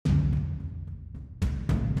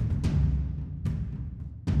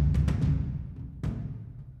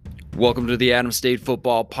Welcome to the Adams State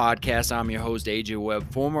Football Podcast. I'm your host, AJ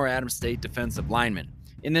Webb, former Adams State defensive lineman.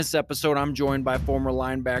 In this episode, I'm joined by former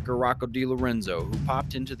linebacker Rocco DeLorenzo, who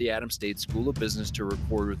popped into the Adams State School of Business to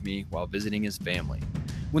record with me while visiting his family.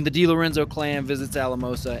 When the DeLorenzo clan visits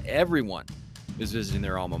Alamosa, everyone is visiting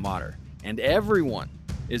their alma mater, and everyone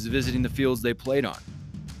is visiting the fields they played on.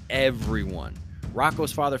 Everyone.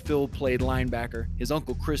 Rocco's father, Phil, played linebacker. His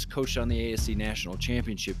uncle, Chris, coached on the ASC National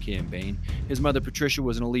Championship campaign. His mother, Patricia,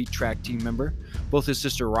 was an elite track team member. Both his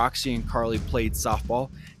sister, Roxy, and Carly played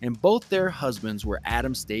softball, and both their husbands were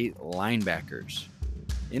Adams State linebackers.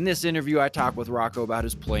 In this interview, I talk with Rocco about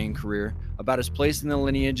his playing career, about his place in the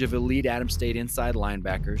lineage of elite Adams State inside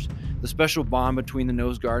linebackers, the special bond between the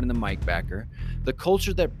nose guard and the Mike backer, the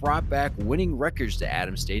culture that brought back winning records to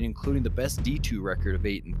Adams State, including the best D2 record of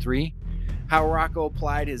 8-3, how Rocco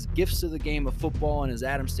applied his gifts to the game of football and his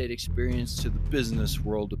Adams State experience to the business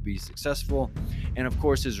world to be successful, and of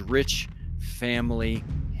course his rich family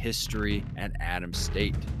history at Adams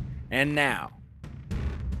State. And now,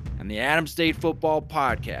 on the Adams State Football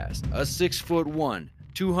Podcast, a 6'1",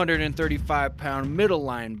 235-pound middle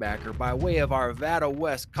linebacker by way of Arvada,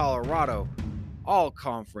 West, Colorado,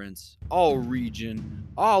 all-conference, all-region,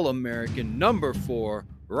 all-American, number 4,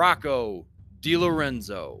 Rocco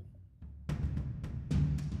DeLorenzo.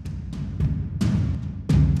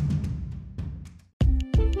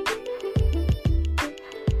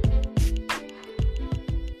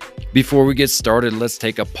 Before we get started, let's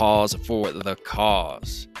take a pause for the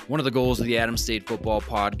cause. One of the goals of the Adams State Football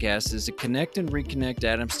Podcast is to connect and reconnect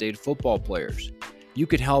Adams State football players. You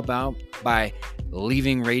could help out by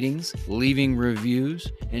leaving ratings, leaving reviews,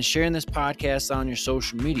 and sharing this podcast on your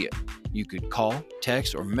social media. You could call,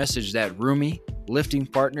 text, or message that roomie, lifting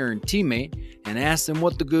partner, and teammate and ask them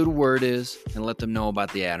what the good word is and let them know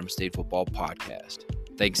about the Adams State Football Podcast.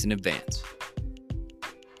 Thanks in advance.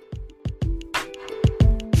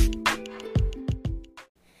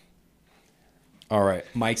 All right,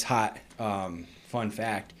 Mike's hot. Fun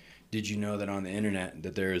fact, did you know that on the internet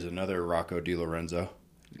that there is another Rocco DeLorenzo?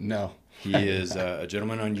 No. He is a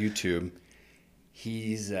gentleman on YouTube.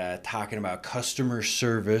 He's talking about customer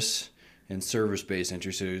service and service-based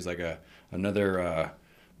interest. So he's like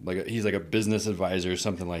he's like a business advisor or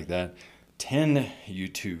something like that. 10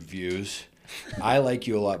 YouTube views. I like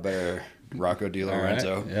you a lot better, Rocco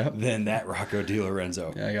DeLorenzo, right, yep. than that Rocco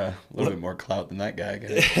DeLorenzo. Yeah, I got a little bit more clout than that guy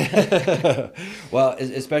got. Well,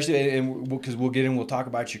 especially, because we'll talk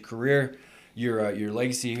about your career, your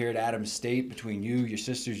legacy here at Adams State between you, your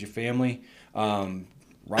sisters, your family. Rocco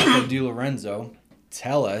DeLorenzo,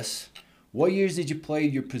 tell us, what years did you play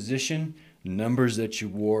your position, numbers that you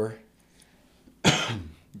wore?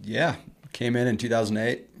 Yeah, came in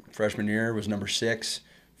 2008. Freshman year was number 6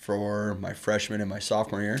 for my freshman and my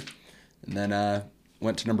sophomore year. And then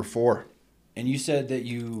went to number 4. And you said that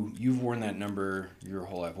you've worn that number your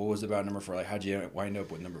whole life. What was it about number 4? Like, how'd you wind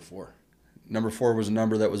up with number 4? Number 4 was a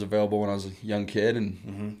number that was available when I was a young kid,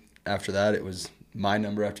 and after that, it was my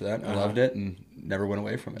number after that. I loved it and never went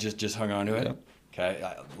away from it. Just hung on to it? Yep. Okay.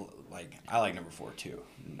 I like number 4 too.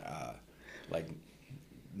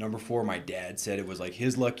 Number 4, my dad said it was like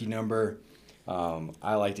his lucky number.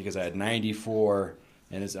 I liked it because I had 94.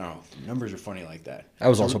 And it's, I don't know, numbers are funny like that. I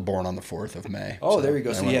was also born on the 4th of May. Oh, so there we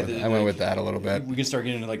go. So I went with that a little bit. We can start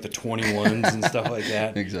getting into like the 21s and stuff like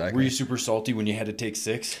that. Exactly. Were you super salty when you had to take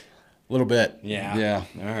 6? A little bit. Yeah. Yeah.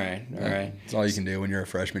 All right. That's all you can do when you're a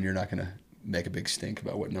freshman. You're not going to make a big stink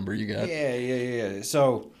about what number you got. Yeah.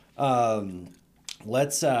 So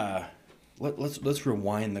let's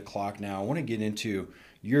rewind the clock now. I want to get into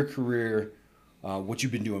your career, what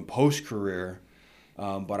you've been doing post-career.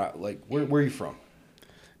 But where are you from?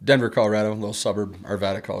 Denver, Colorado, a little suburb,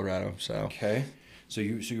 Arvada, Colorado. So okay, so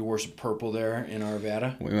you wore some purple there in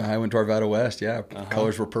Arvada. I went to Arvada West. Yeah,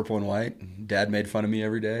 Colors were purple and white. Dad made fun of me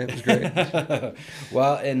every day. It was great.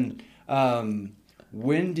 Well, and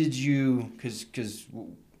when did you? Because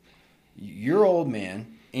your old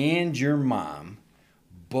man and your mom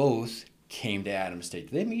both came to Adams State.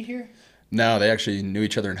 Did they meet here? No, they actually knew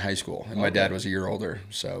each other in high school, and my dad was a year older,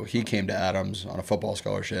 so he came to Adams on a football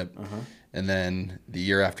scholarship. And then the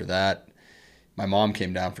year after that, my mom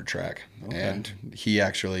came down for track, and he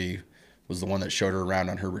actually was the one that showed her around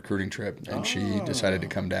on her recruiting trip, and she decided to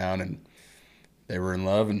come down, and they were in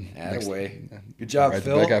love. And good job,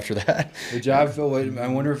 Phil. Back after that, good job, Phil. I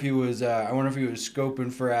wonder if he was scoping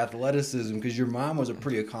for athleticism, because your mom was a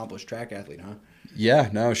pretty accomplished track athlete, huh? Yeah,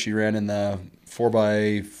 no, she ran in the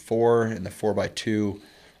 4x4 and the 4x2,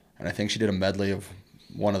 and I think she did a medley of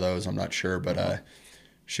one of those. I'm not sure, but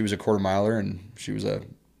she was a quarter miler, and she was a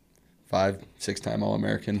 5-6 time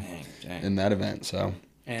All-American in that event. So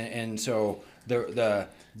And so the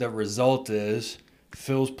result is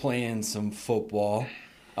Phil's playing some football.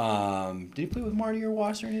 Did he play with Marty or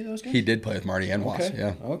Was or any of those guys? He did play with Marty and Was,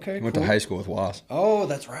 yeah. Okay, He went to high school with Was. Oh,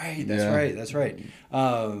 that's right. That's right.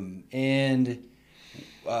 And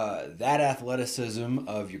that athleticism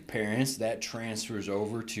of your parents, that transfers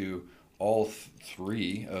over to all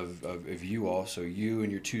three of you all. So you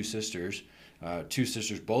and your two sisters,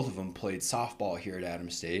 both of them played softball here at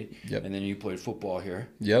Adams State. Yep. And then you played football here.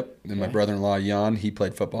 Yep. And my brother-in-law, Jan, he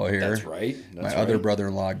played football here. That's right. My other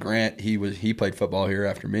brother-in-law, Grant, he played football here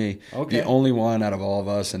after me. Okay. The only one out of all of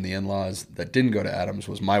us and the in-laws that didn't go to Adams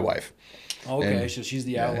was my wife. Okay, so she's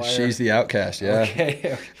the outlier. She's the outcast,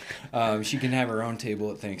 yeah. Okay. She can have her own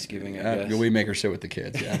table at Thanksgiving, I guess. We make her sit with the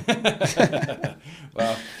kids, yeah.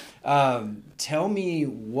 Well, tell me,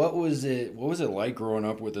 what was it like growing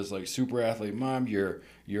up with this like super athlete mom? Your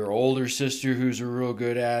older sister who's a real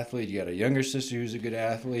good athlete. You got a younger sister who's a good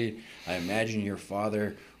athlete. I imagine your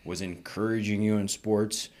father was encouraging you in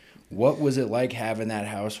sports. What was it like having that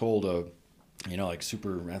household of, like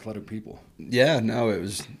super athletic people? Yeah, no, it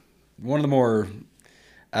was one of the more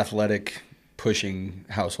athletic, pushing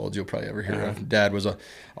households you'll probably ever hear of. Dad was a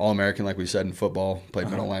All-American, like we said, in football, played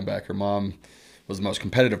middle linebacker. Mom was the most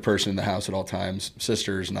competitive person in the house at all times.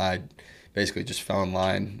 Sisters and I basically just fell in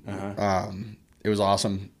line. It was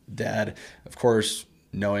awesome. Dad, of course,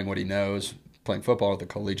 knowing what he knows, playing football at the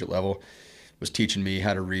collegiate level, was teaching me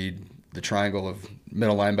how to read the triangle of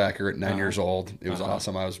middle linebacker at 9 years old. It was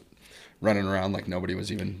awesome. I was running around like nobody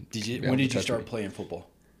was even. When did you start playing football?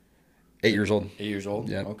 8 years old. 8 years old?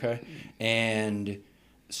 Yeah. Okay. And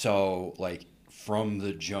so, like, from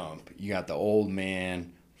the jump, you got the old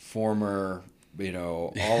man, former,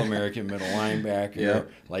 All-American middle linebacker.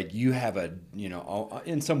 Yep. Like, you have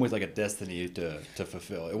in some ways, like a destiny to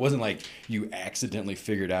fulfill. It wasn't like you accidentally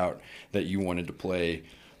figured out that you wanted to play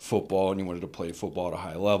football and you wanted to play football at a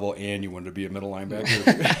high level and you wanted to be a middle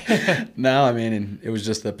linebacker. No, I mean, it was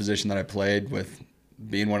just the position that I played with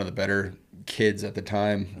being one of the better kids at the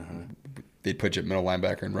time. They'd put you at middle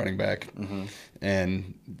linebacker and running back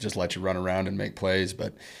and just let you run around and make plays.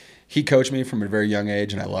 But he coached me from a very young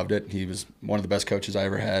age, and I loved it. He was one of the best coaches I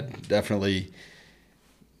ever had. Definitely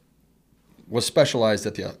was specialized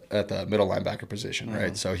at the middle linebacker position,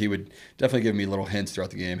 right? So he would definitely give me little hints throughout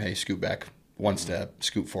the game. Hey, scoot back one step,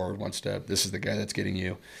 scoot forward one step. This is the guy that's getting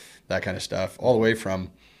you, that kind of stuff. All the way from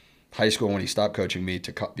high school, when he stopped coaching me,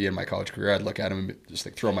 to the end of my college career, I'd look at him and just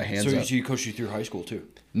like throw my hands up. So he coached you through high school too?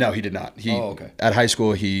 No, he did not. Okay. At high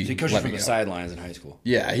school, he So he coached you from the sidelines in high school?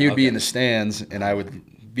 Yeah, he would be in the stands, and I would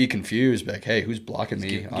be confused, like, hey, who's blocking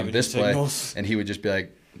me on this play? And he would just be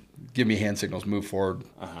like, give me hand signals, move forward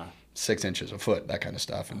 6 inches, a foot, that kind of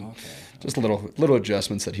stuff. And just little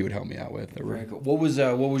adjustments that he would help me out with. Very cool. What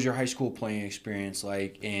was your high school playing experience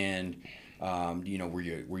like? And were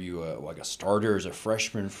you like a starter as a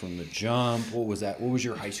freshman from the jump? What was that? What was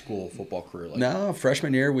your high school football career like? No,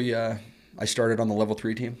 freshman year I started on the level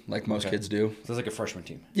 3 team, like most kids do. So it was like a freshman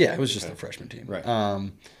team. Yeah, it was just a freshman team. Right.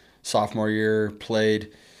 Sophomore year,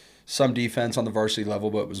 played some defense on the varsity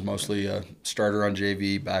level, but was mostly a starter on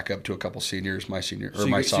JV, back up to a couple seniors. My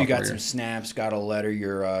sophomore year. So you got some snaps, got a letter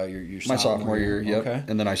your my sophomore year. Yep. Okay.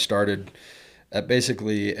 And then I started at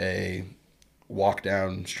basically a walk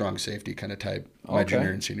down strong safety kind of type my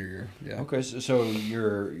junior and senior year. Yeah. Okay, so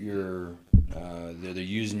they're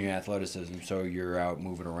using your athleticism, so you're out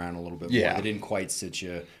moving around a little bit more. They didn't quite sit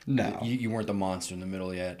you. No. You weren't the monster in the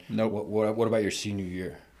middle yet. Nope. What about your senior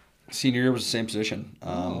year? Senior year was the same position.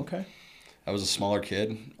 Okay. I was a smaller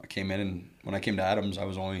kid. I came in, and when I came to Adams, I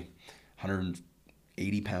was only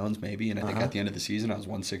 180 pounds maybe, and I think at the end of the season I was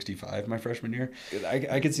 165 my freshman year.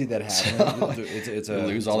 I could see that happening. So it's you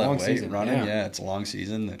lose all that weight season. running. Yeah, it's a long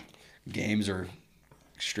season. The games are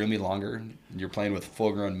extremely longer. You're playing with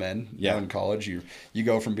full-grown men. Yeah. In college, you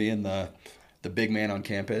go from being the big man on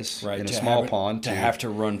campus in a small pond to have to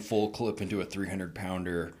run full clip into a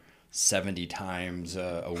 300-pounder 70 times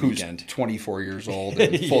a weekend. 24 years old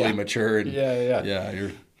and fully mature. And,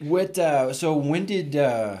 yeah. So when did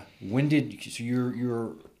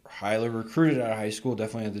you're highly recruited out of high school,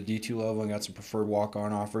 definitely at the D2 level, and got some preferred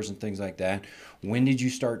walk-on offers and things like that. When did you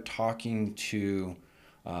start talking to?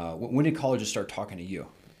 When did colleges start talking to you?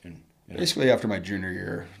 Basically after my junior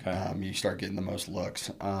year, you start getting the most looks.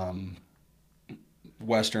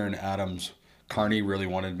 Western, Adams, Kearney really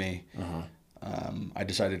wanted me. I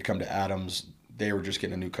decided to come to Adams. They were just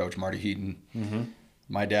getting a new coach, Marty Heaton.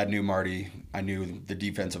 My dad knew Marty. I knew the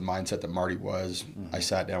defensive mindset that Marty was. I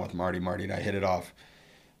sat down with Marty. Marty and I hit it off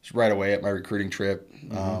right away at my recruiting trip.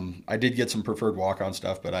 I did get some preferred walk-on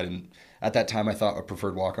stuff, but I didn't. At that time, I thought a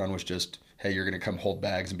preferred walk-on was just, hey, you're going to come hold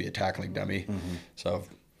bags and be a tackling dummy. So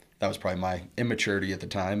that was probably my immaturity at the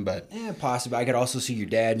time, but possibly. I could also see your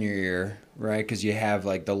dad in your ear, right? Because you have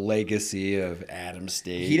like the legacy of Adams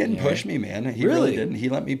State. He didn't push me, man. He really didn't. He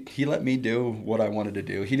let me do what I wanted to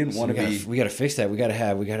do. He didn't want to be. We got to fix that. We got to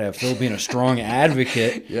have Phil being a strong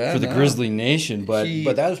advocate for the Grizzly Nation. But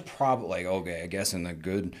that was probably like, okay, I guess in the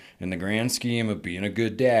grand scheme of being a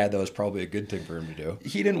good dad, that was probably a good thing for him to do.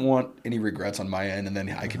 He didn't want any regrets on my end, and then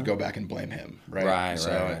I could go back and blame him, right?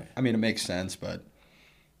 Right. I mean, it makes sense, but.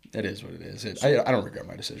 It is what it is. I don't regret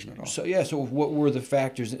my decision at all. So what were the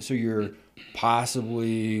factors? So you're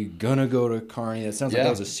possibly gonna go to Kearney. That sounds like that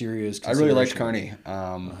was a serious. I really liked Kearney.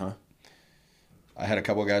 I had a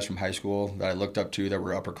couple of guys from high school that I looked up to that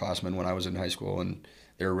were upperclassmen when I was in high school, and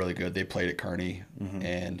they were really good. They played at Kearney,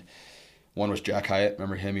 and one was Jack Hyatt.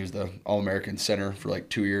 Remember him? He was the All-American center for like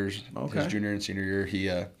 2 years. His junior and senior year,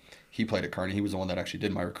 he played at Kearney. He was the one that actually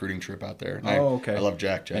did my recruiting trip out there. And I love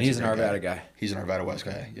Jack. And he's an Arvada guy. He's an Arvada West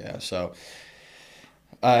guy, yeah. So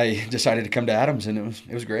I decided to come to Adams, and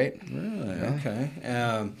it was great. Really? Yeah.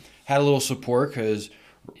 Okay. Had a little support because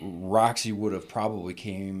Roxy would have probably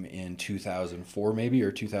came in 2004 maybe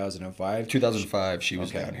or 2005. 2005, she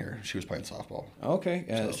was down here. She was playing softball. Okay.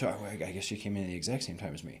 So I guess she came in at the exact same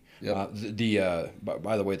time as me. Yep.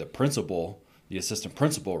 By the way, the assistant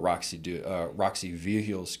principal, Roxy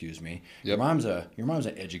Vigil, excuse me. Yep. Your mom's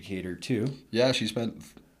an educator too. Yeah, she spent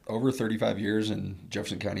over 35 years in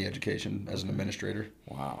Jefferson County education as an administrator.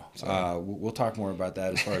 Wow. So. We'll talk more about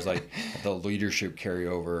that as far as like the leadership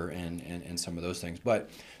carryover and some of those things. But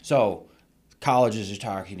so colleges are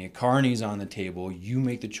talking to you. Kearney's on the table. You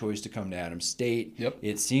make the choice to come to Adams State. Yep.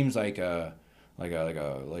 It seems like a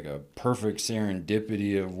perfect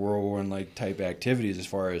serendipity of whirlwind like type activities as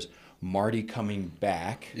far as Marty coming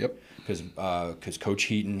back. Yep. Because Coach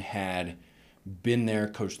Heaton had been there,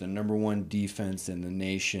 coached the #1 defense in the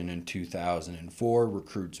nation in 2004,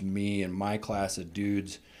 recruits me and my class of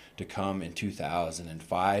dudes to come in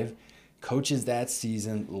 2005, coaches that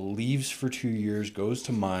season, leaves for 2 years, goes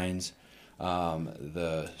to Mines.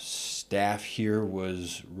 The staff here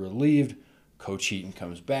was relieved. Coach Heaton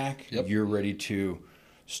comes back. Yep. You're ready to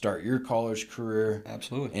start your college career.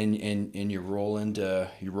 Absolutely. And you roll into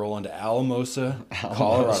Alamosa,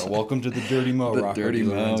 Colorado. Welcome to the Dirty Mo, Rocco. The Dirty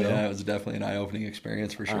Mo, yeah. It was definitely an eye-opening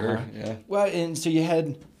experience for sure. Yeah. Well, and so you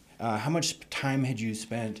had how much time had you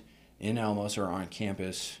spent in Alamosa or on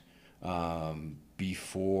campus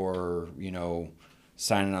before,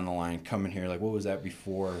 signing on the line, coming here? Like, what was that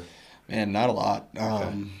before? Man, not a lot.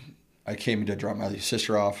 I came to drop my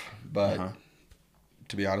sister off, but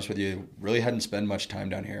to be honest with you, really hadn't spent much time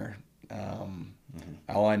down here.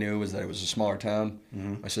 All I knew was that it was a smaller town.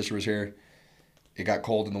 My sister was here. It got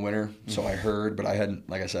cold in the winter, so I heard, but I hadn't,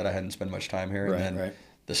 like I said, I hadn't spent much time here. Right, and then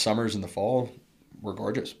the summers and the fall were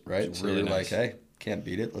gorgeous, right? So really nice. Like, hey, can't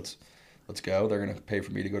beat it. Let's go. They're gonna pay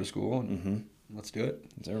for me to go to school, and let's do it.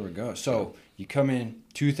 There we go. So you come in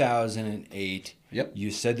 2008. Yep.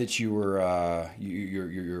 You said that you were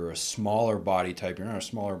you're a smaller body type. You're not a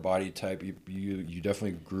smaller body type. You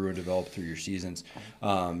definitely grew and developed through your seasons.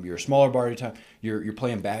 You're a smaller body type. You're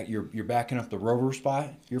playing back. You're backing up the Rover spot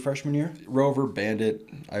your freshman year. Rover, Bandit.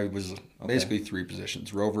 I was basically 3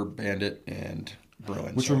 positions: Rover, Bandit, and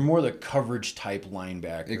Bruin. Which were more the coverage type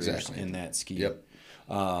linebackers in that scheme. Yep.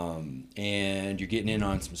 And you're getting in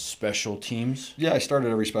on some special teams. Yeah, I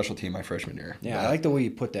started every special team my freshman year. Yeah, I like the way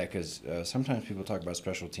you put that because sometimes people talk about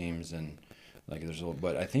special teams and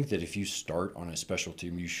but I think that if you start on a special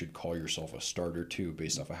team, you should call yourself a starter too,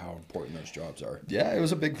 based off of how important those jobs are. Yeah, it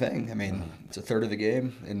was a big thing. I mean, it's a third of the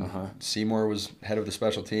game, and Seymour was head of the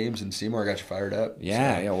special teams, and Seymour got you fired up.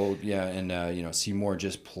 And Seymour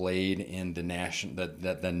just played in the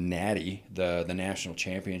the national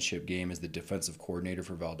championship game as the defensive coordinator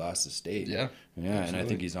for Valdosta State. Yeah, and I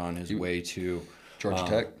think he's on his way to Georgia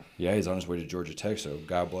Tech. Yeah, he's on his way to Georgia Tech, so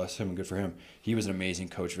God bless him and good for him. He was an amazing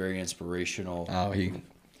coach, very inspirational. Oh,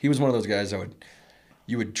 he was one of those guys that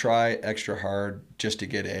you would try extra hard just to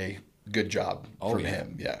get a good job from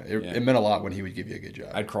him. Yeah, it meant a lot when he would give you a good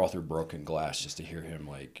job. I'd crawl through broken glass just to hear him,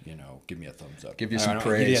 give me a thumbs up. Give you some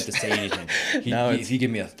praise. He didn't have to say anything. If he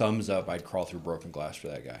gave me a thumbs up, I'd crawl through broken glass for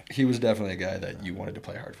that guy. He was definitely a guy that you wanted to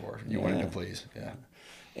play hard for. You wanted to please. Yeah.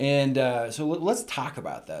 And so let's talk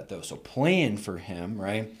about that, though. So playing for him,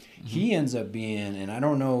 right? He ends up being, and I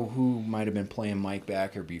don't know who might have been playing Mike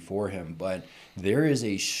Backer before him, but there is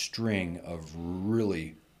a string of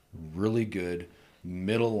really, really good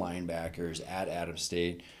middle linebackers at Adams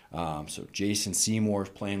State. So Jason Seymour is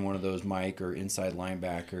playing one of those Mike or inside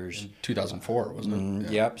linebackers. 2004, wasn't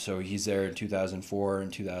it? Yep. So he's there in 2004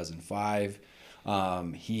 and 2005.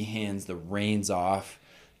 He hands the reins off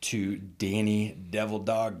to Danny Devil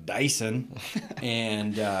Dog Dyson,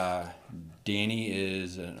 and Danny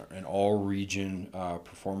is an all-region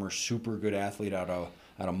performer, super good athlete out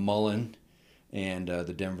of Mullen and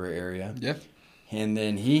the Denver area. Yeah. And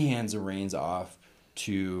then he hands the reins off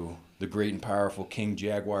to the great and powerful King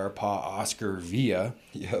Jaguar Paw Oscar Villa,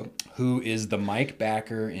 who is the Mike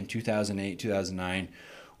backer in 2008, 2009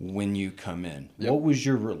 when you come in. Yep. What was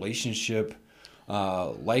your relationship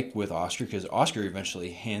like with Oscar? Because Oscar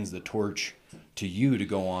eventually hands the torch to you to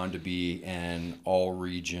go on to be an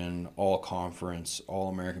all-region, all-conference,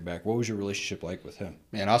 all-American back. What was your relationship like with him?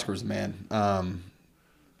 Man, Oscar was the man.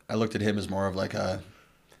 I looked at him as more of like a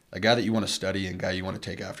guy that you want to study and guy you want to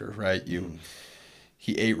take after, right?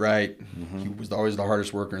 He ate right. Mm-hmm. He was always the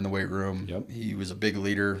hardest worker in the weight room. Yep. He was a big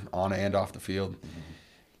leader on and off the field. Mm-hmm.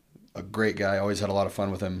 A great guy. Always had a lot of fun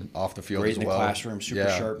with him off the field great as well. Great in the classroom, super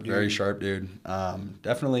sharp dude. Very sharp dude.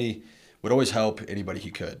 Definitely would always help anybody he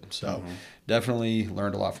could. So definitely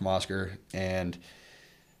learned a lot from Oscar. And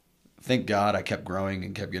thank God I kept growing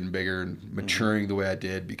and kept getting bigger and maturing the way I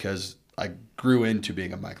did because I grew into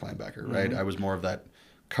being a Mike linebacker, right? I was more of that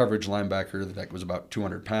coverage linebacker that was about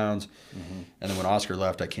 200 pounds. And then when Oscar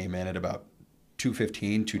left, I came in at about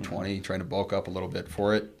 215, 220, trying to bulk up a little bit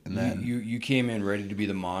for it. And then you came in ready to be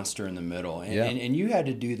the monster in the middle. And, and you had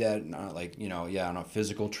to do that, not like, on a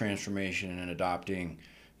physical transformation and adopting,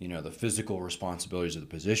 the physical responsibilities of the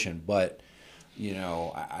position. But,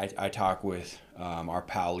 I talk with our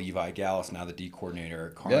pal Levi Gallus, now the D coordinator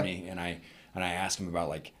at Kearney, and I ask him about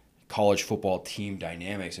like college football team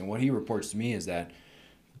dynamics. And what he reports to me is that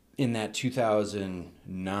in that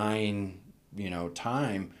 2009,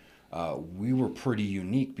 time, we were pretty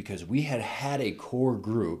unique because we had a core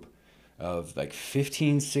group of like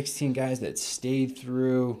 15, 16 guys that stayed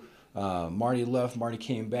through. Marty left, Marty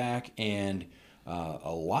came back, and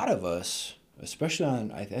a lot of us, especially on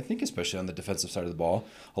the defensive side of the ball,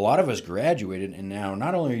 a lot of us graduated, and now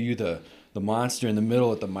not only are you the monster in the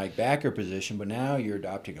middle at the Mike backer position, but now you're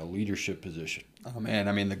adopting a leadership position. Oh man,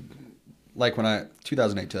 I mean, like when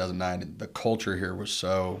 2008, 2009, the culture here was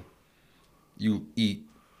so you eat,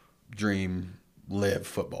 dream, live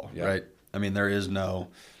football, right? I mean, there is nothing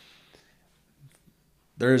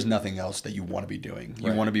else that you want to be doing.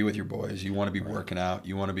 You want to be with your boys. You want to be working out.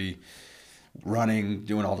 You want to be running,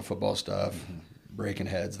 doing all the football stuff, breaking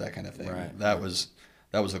heads, that kind of thing. Right. That was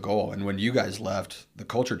the goal. And when you guys left, the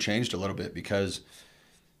culture changed a little bit because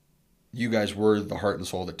you guys were the heart and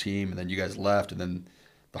soul of the team, and then you guys left, and then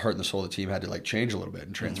the heart and the soul of the team had to like change a little bit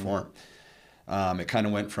and transform. It kind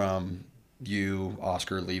of went from you,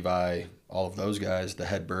 Oscar, Levi, all of those guys, the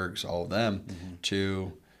Hedbergs, all of them,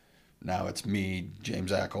 to now it's me,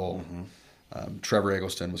 James Eckel, Trevor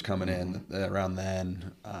Eggleston was coming in around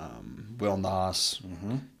then, Will Noss,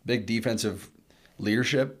 big defensive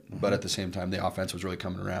leadership, but at the same time the offense was really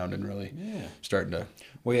coming around and really starting to.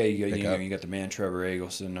 Well, yeah, you got the man Trevor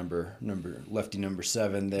Eggleston, lefty number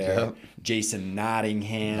 7 there. Yep. Jason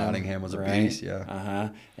Nottingham. Nottingham was a beast,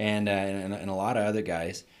 and a lot of other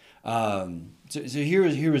guys. So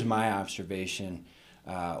here was my observation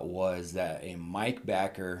was that a Mike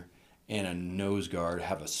backer and a nose guard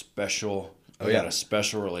have a special. Got a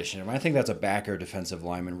special relationship. I think that's a backer defensive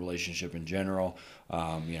lineman relationship in general.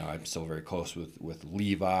 I'm still very close with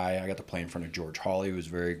Levi. I got to play in front of George Hawley, who was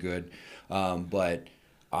very good. But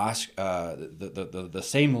Oscar, the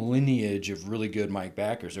same lineage of really good Mike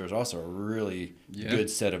backers, there was also a really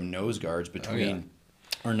good set of nose guards between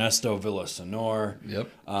Ernesto Villasenor,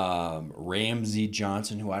 Ramsey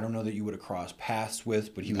Johnson, who I don't know that you would have crossed paths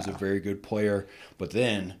with, but he was a very good player. But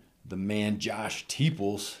then the man Josh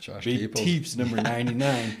Teeples, Big Teeps, number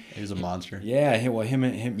 99. He was a monster. Yeah, well, him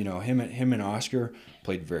and Oscar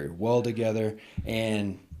played very well together,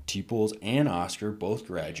 and Teeples and Oscar both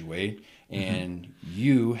graduate, and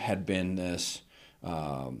you had been this,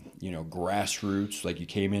 grassroots, like you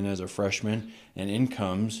came in as a freshman, and in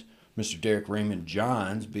comes Mr. Derek Raymond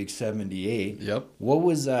Johns, big 78. Yep. What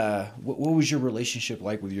was your relationship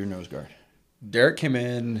like with your nose guard? Derek came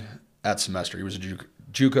in at semester. He was a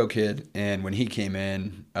JUCO kid, and when he came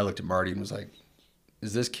in, I looked at Marty and was like,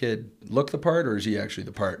 "Is this kid look the part, or is he actually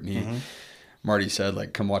the part?" And Marty said,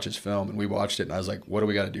 "Like, come watch his film," and we watched it, and I was like, "What do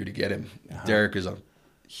we got to do to get him?" Derek is a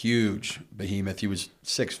huge behemoth. He was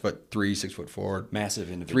 6'3", 6'4",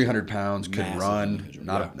 massive individual, 300 pounds, could run,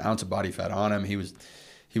 not an ounce of body fat on him. He was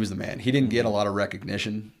the man. He didn't get a lot of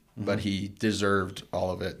recognition, but he deserved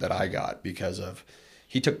all of it that I got because of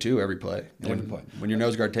he took 2 every play. When your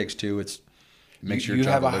nose guard takes 2, it's makes your you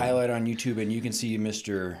job have a highlight on YouTube, and you can see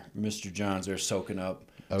Mr. Johns there soaking up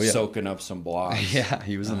soaking up some blocks. Yeah,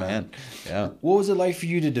 he was the man. Yeah. What was it like for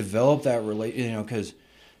you to develop that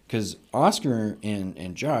because Oscar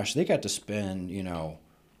and Josh, they got to spend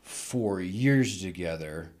 4 years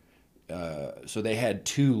together. So they had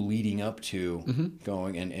 2 leading up to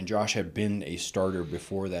going, and Josh had been a starter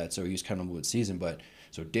before that, so he was kind of with season. But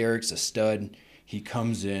so Derek's a stud. He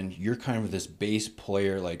comes in. You're kind of this base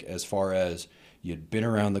player, like as far as you'd been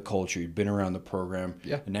around the culture, you'd been around the program,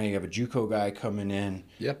 and now you have a JUCO guy coming in,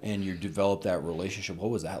 and you develop that relationship. What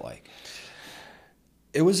was that like?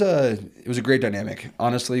 It was a great dynamic.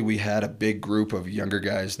 Honestly, we had a big group of younger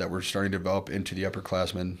guys that were starting to develop into the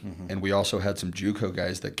upperclassmen, and we also had some JUCO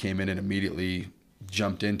guys that came in and immediately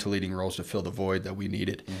jumped into leading roles to fill the void that we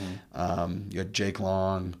needed. You had Jake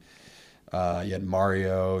Long, you had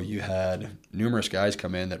Mario, you had numerous guys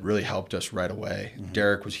come in that really helped us right away.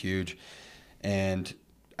 Derek was huge, and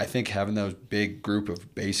I think having those big group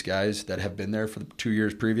of base guys that have been there for the 2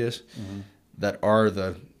 years previous, that are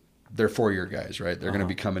they're 4-year guys, right? They're going to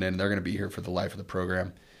be coming in. They're going to be here for the life of the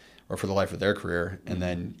program or for the life of their career. And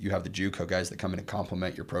then you have the JUCO guys that come in and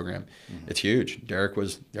complement your program. It's huge. Derek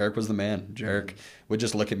was the man. Derek would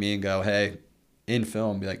just look at me and go, hey, in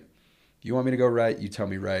film, be like, you want me to go right? You tell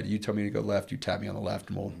me right. You tell me to go left. You tap me on the left,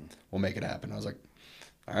 and we'll make it happen. I was like,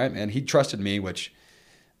 all right, man. He trusted me, which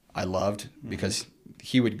I loved because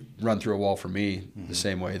he would run through a wall for me the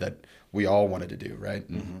same way that we all wanted to do, right?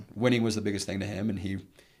 And winning was the biggest thing to him, and he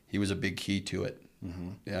was a big key to it.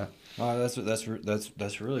 Yeah.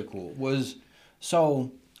 That's really cool.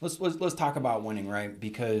 So let's talk about winning, right?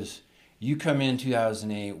 Because you come in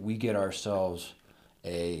 2008, we get ourselves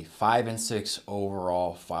a 5-6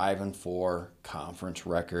 overall, 5-4 conference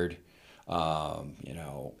record. I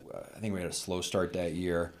think we had a slow start that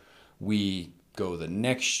year. We go the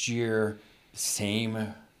next year,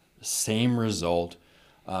 same result,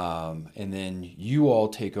 and then you all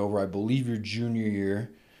take over. I believe your junior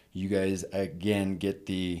year, you guys again get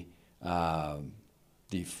the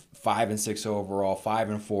 5-6 overall,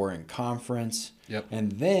 5-4 in conference. Yep.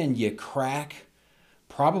 And then you crack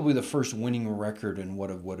probably the first winning record in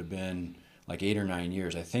what would have been like 8 or 9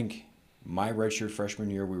 years. I think my redshirt freshman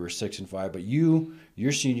year we were 6-5, but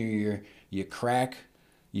your senior year you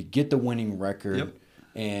get the winning record,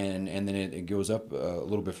 and then it goes up a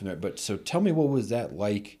little bit from there. But so tell me, what was that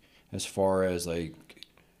like as far as like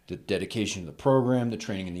the dedication to the program, the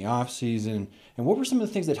training in the off season, and what were some of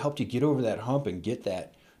the things that helped you get over that hump and get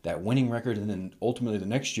that winning record, and then ultimately the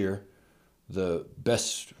next year the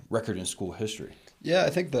best record in school history? Yeah, I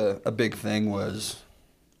think a big thing was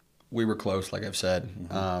we were close, like I've said.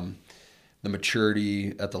 The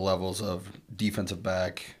maturity at the levels of defensive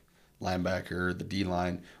back, linebacker, the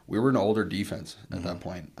D-line, we were an older defense at that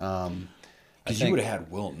point. Because you would have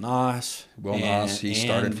had Will Noss. He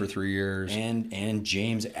started for 3 years. And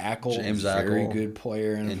James Ackle. Very good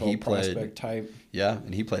player and a prospect type. Yeah,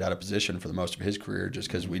 and he played out of position for the most of his career just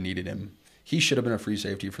because we needed him. He should have been a free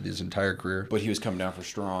safety for his entire career. But he was coming down for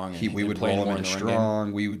strong. We would roll him in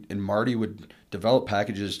strong. And Marty would develop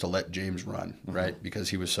packages to let James run, right? Because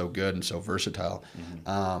he was so good and so versatile.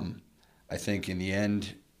 I think in the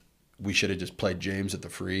end, we should have just played James at the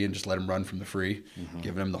free and just let him run from the free,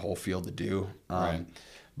 giving him the whole field to do.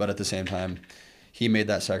 But at the same time, he made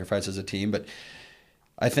that sacrifice as a team. But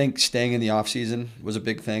I think staying in the offseason was a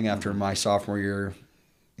big thing after my sophomore year.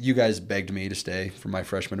 You guys begged me to stay from my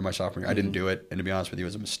freshman to my sophomore year. I didn't do it, and to be honest with you, it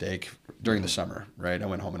was a mistake during the summer, right? I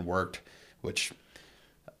went home and worked, which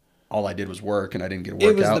all I did was work, and I didn't get to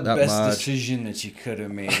work out that much. It was the best decision that you could have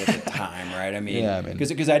made at the time, right? I mean,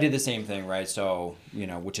 because I did the same thing, right? So,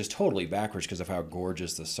 which is totally backwards because of how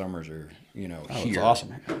gorgeous the summers are, here. It's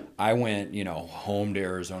awesome. I went, home to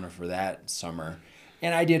Arizona for that summer,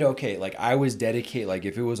 and I did okay. Like, I was dedicated. Like,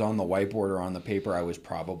 if it was on the whiteboard or on the paper, I was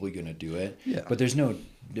probably going to do it. Yeah. But there's no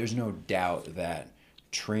doubt that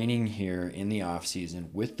training here in the off season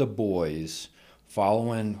with the boys,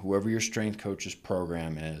 following whoever your strength coach's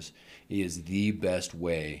program is the best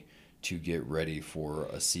way to get ready for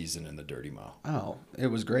a season in the Dirty Mile. Oh, it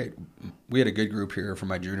was great. We had a good group here from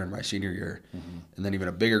my junior to my senior year, and then even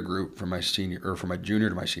a bigger group from my junior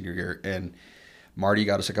to my senior year. And Marty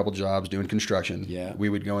got us a couple jobs doing construction. Yeah. We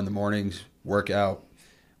would go in the mornings, work out,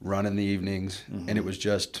 run in the evenings, and it was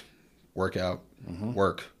just workout,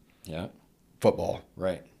 work, football,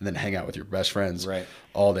 right, and then hang out with your best friends, right,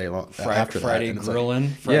 all day long. Friday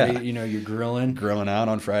grilling, you're grilling out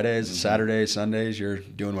on Fridays, Saturdays, Sundays. You're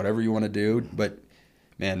doing whatever you want to do, but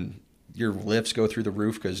man, your lifts go through the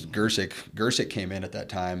roof because Gersick came in at that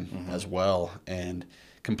time as well and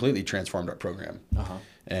completely transformed our program,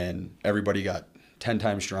 and everybody got 10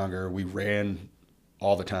 times stronger. We ran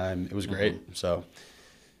all the time. It was great. So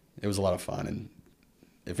it was a lot of fun. And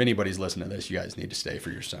if anybody's listening to this, you guys need to stay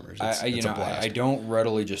for your summers. It's a blast. I don't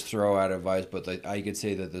readily just throw out advice, but I could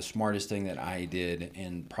say that the smartest thing that I did,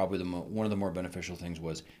 and probably one of the more beneficial things,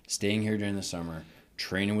 was staying here during the summer,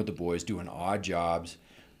 training with the boys, doing odd jobs,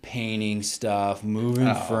 painting stuff,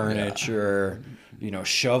 moving furniture,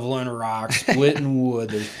 shoveling rocks, splitting wood.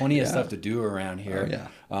 There's plenty of stuff to do around here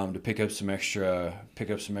to pick up some extra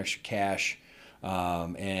cash.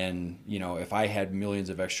 And if I had millions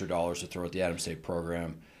of extra dollars to throw at the Adams State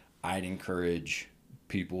program, I'd encourage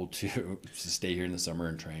people to stay here in the summer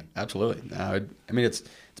and train. Absolutely. It's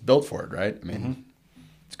built for it, right?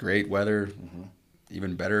 It's great weather.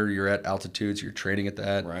 Even better, you're at altitudes, you're training at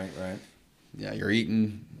that. Right. Yeah, you're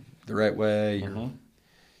eating the right way.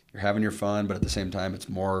 You're having your fun, but at the same time, it's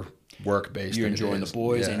more work based. You're enjoying the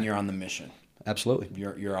boys, and you're on the mission. Absolutely.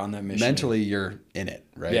 You're on that mission. Mentally, you're in it,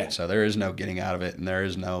 right? Yeah. So there is no getting out of it, and there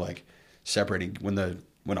is no separating.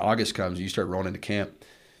 When August comes, you start rolling into camp,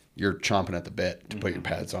 you're chomping at the bit to put your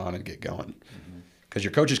pads on and get going. Because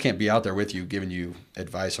your coaches can't be out there with you giving you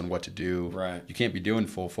advice on what to do. Right. You can't be doing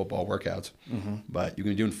full football workouts, but you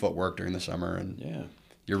can be doing footwork during the summer, and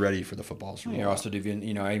you're ready for the footballs. You're also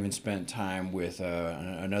doing, I even spent time with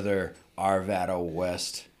another Arvada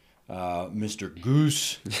West, Mr.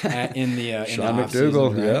 Goose, in the Sean the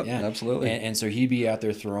McDougal. Right? Yeah, absolutely. And so he'd be out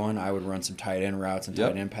there throwing. I would run some tight end routes and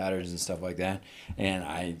tight end patterns and stuff like that. And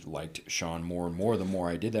I liked Sean more and more. The more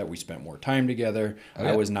I did that, we spent more time together.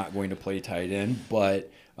 I was not going to play tight end, but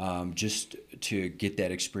just to get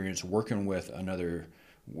that experience working with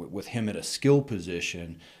with him at a skill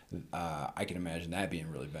position, I can imagine that being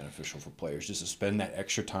really beneficial for players, just to spend that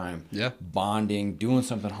extra time bonding, doing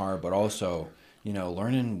something hard, but also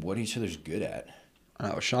learning what each other's good at.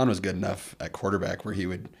 Sean was good enough at quarterback where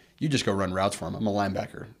you just go run routes for him. I'm a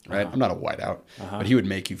linebacker, right? I'm not a wideout, but he would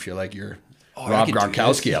make you feel like you're Rob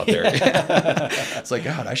Gronkowski out there. It's like,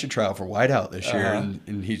 God, I should try out for wideout this year.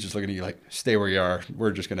 And he's just looking at you like, stay where you are.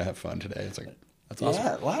 We're just going to have fun today. It's like, that's awesome.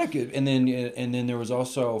 Yeah, a lot of good. And then there was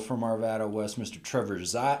also from Arvada West, Mr. Trevor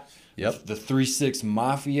Zott. Yep. The 3-6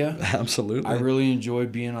 Mafia. Absolutely. I really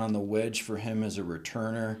enjoyed being on the wedge for him as a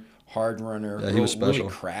returner. Hard runner. Yeah, he was special.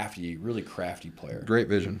 Really crafty player. Great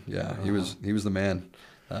vision. Yeah, he was the man.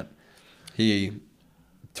 He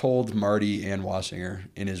told Marty and Wassinger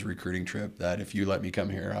in his recruiting trip that if you let me come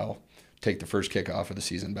here, I'll take the first kickoff of the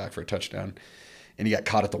season back for a touchdown. And he got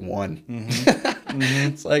caught at the 1.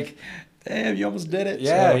 It's like, damn, you almost did it.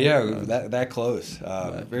 Yeah, that close.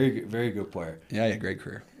 Very good player. Yeah, he had a great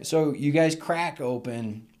career. So you guys crack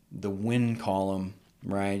open the win column.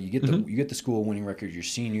 Right, you get the school winning record your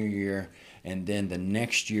senior year, and then the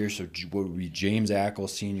next year, so what would be James Ackles'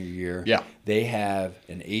 senior year? Yeah, they have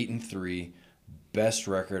an 8-3 best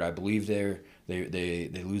record. I believe they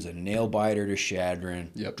lose a nail biter to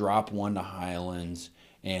Shadron, drop one to Highlands,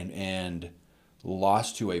 and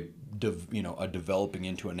lost to a developing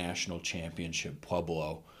into a national championship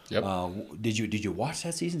Pueblo. Yep. Did you watch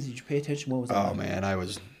that season? Did you pay attention? What was that? Oh man, I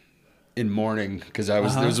was in mourning because it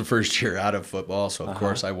was the first year out of football, so of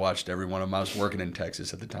course I watched every one of them. I was working in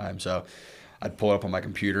Texas at the time, so I'd pull it up on my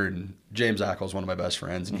computer, and James Ackles was one of my best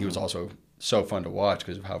friends, and he was also so fun to watch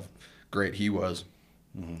because of how great he was,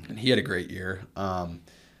 and he had a great year.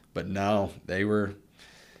 But no, they were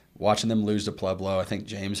watching them lose to Pueblo. I think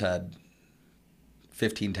James had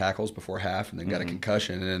 15 tackles before half and then got a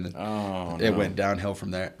concussion, and it went downhill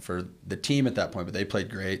from there for the team at that point, but they played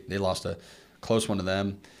great. They lost a close one to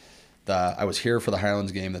them. I was here for the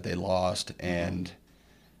Highlands game that they lost, and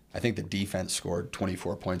I think the defense scored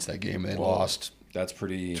 24 points that game. They lost. That's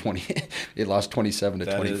pretty. 20. It lost 27 to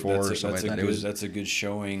 24 or something like that. That's a good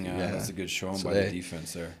showing. That's a good showing by the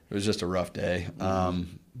defense there. It was just a rough day,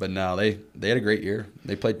 but no, they had a great year.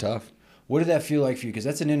 They played tough. What did that feel like for you? Because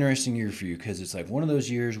that's an interesting year for you. Because it's like one of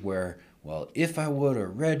those years where, well, if I would have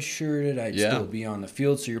redshirted, I'd still be on the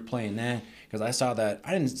field. So you're playing that. Because I saw that.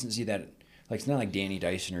 I didn't see that. Like, it's not like Danny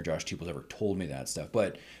Dyson or Josh Teeples ever told me that stuff,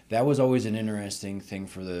 but that was always an interesting thing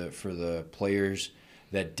for the players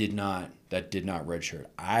that did not redshirt.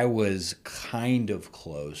 I was kind of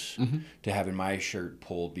close to having my shirt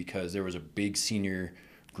pulled because there was a big senior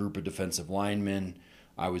group of defensive linemen.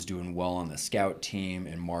 I was doing well on the scout team,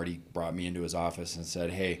 and Marty brought me into his office and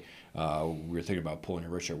said, "Hey, we were thinking about pulling a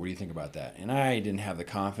red shirt. What do you think about that?" And I didn't have the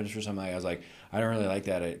confidence for something. I was like, I don't really like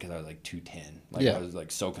that because I was like 210. I was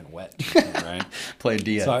like soaking wet, right? Playing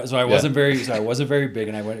D. So I wasn't very big,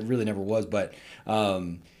 and I really never was. But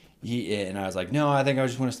and I was like, no, I think I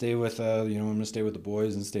just want to stay with I'm going to stay with the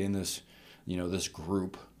boys and stay in this this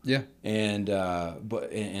group. Yeah. And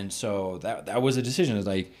so that was a decision. It's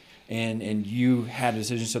like. And you had a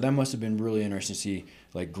decision, so that must have been really interesting to see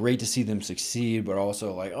like great to see them succeed, but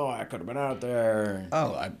also like, oh, I could have been out there.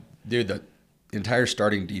 Dude, the entire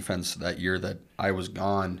starting defense that year that I was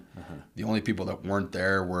gone, the only people that weren't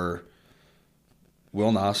there were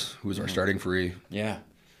Will Noss, who was our starting free. Yeah.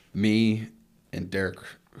 Me and Derek,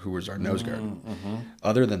 who was our nose guard.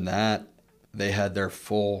 Other than that, they had our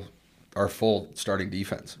full starting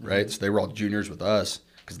defense, right? So they were all juniors with us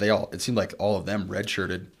because it seemed like all of them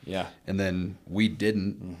redshirted. Yeah. And then we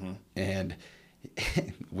didn't. And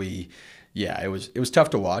it was tough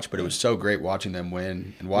to watch, but it was so great watching them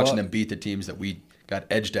win and watching them beat the teams that we got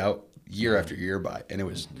edged out year after year by. And it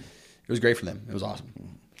was great for them. It was awesome.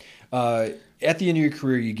 At the end of your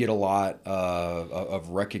career, you get a lot of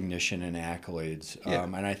recognition and accolades,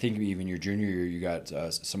 and I think even your junior year, you got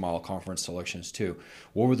some all-conference selections too.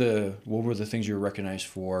 What were the things you were recognized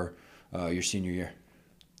for your senior year?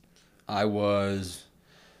 I was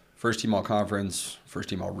first team all-conference, first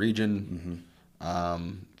team all-region,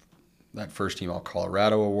 that first team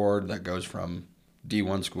all-Colorado award that goes from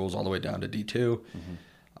D1 schools all the way down to D2.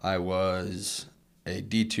 I was a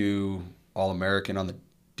D2 All-American on the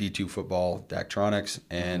D2 football Dactronics,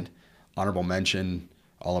 and honorable mention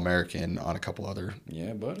All-American on a couple other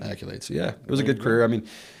accolades. So, it was a good career. I mean,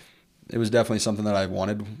 it was definitely something that I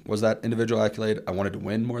wanted, was that individual accolade. I wanted to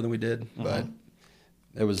win more than we did, but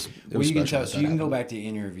it was you can tell, so you can go back to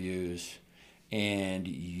interviews, and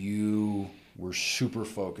you were super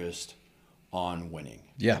focused on winning.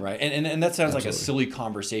 Yeah. Right? And that sounds like a silly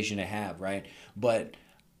conversation to have, right? But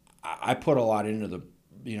I put a lot into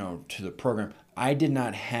to the program. I did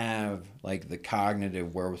not have like the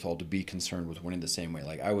cognitive wherewithal to be concerned with winning the same way.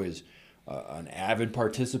 Like I was an avid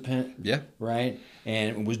participant, right,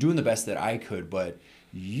 and was doing the best that I could. But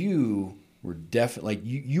you were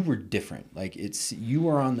you were different. Like you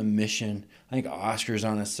were on the mission. I think Oscar's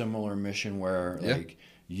on a similar mission where like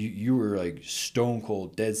you were like stone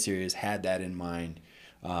cold, dead serious, had that in mind.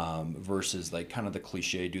 Versus like kind of the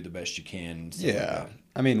cliche, do the best you can. Yeah.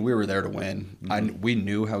 I mean, we were there to win. We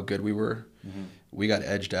knew how good we were. We got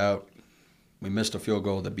edged out. We missed a field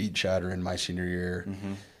goal that beat Chatter in my senior year.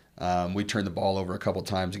 We turned the ball over a couple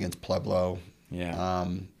times against Pueblo.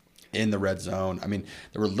 In the red zone. I mean,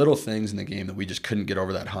 there were little things in the game that we just couldn't get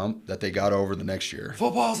over that hump that they got over the next year.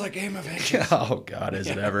 Football's a game of inches. Oh, God, is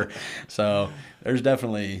it ever. So there's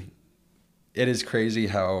definitely... It is crazy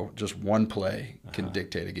how just one play can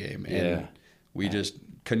dictate a game. And we just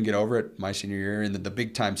couldn't get over it my senior year in the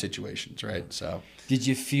big time situations, right? So did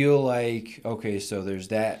you feel like, okay, so there's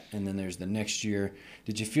that and then there's the next year.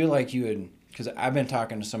 Did you feel like you had, because I've been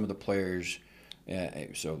talking to some of the players,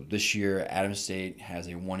 so this year Adams State has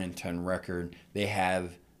a 1-10 record. They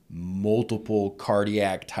have multiple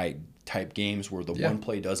cardiac type games where the one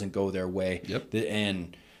play doesn't go their way.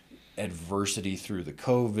 And adversity through the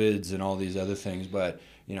COVIDs and all these other things, but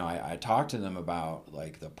I talked to them about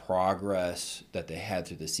like the progress that they had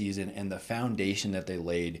through the season and the foundation that they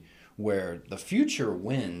laid, where the future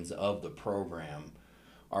wins of the program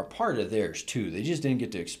are part of theirs too. They just didn't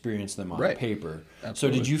get to experience them on paper. Absolutely. So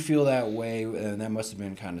did you feel that way? And that must have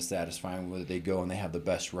been kind of satisfying where they go and they have the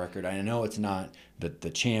best record. I know it's not the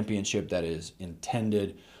championship that is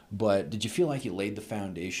intended, but did you feel like you laid the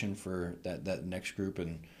foundation for that next group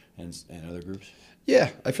and other groups?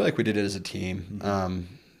 Yeah, I feel like we did it as a team.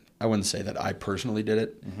 I wouldn't say that I personally did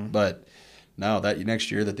it, but no, that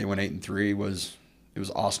next year that they went 8-3 was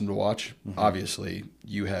awesome to watch. Obviously,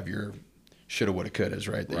 you have your shoulda, woulda, couldas,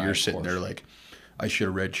 right? That you're sitting there like, I should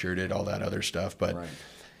have redshirted, all that other stuff, but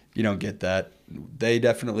you don't get that. They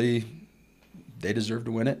deserved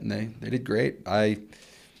to win it, and they did great. I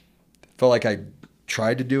felt like I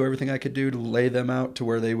tried to do everything I could do to lay them out to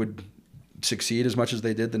where they would succeed as much as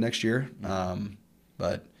they did the next year.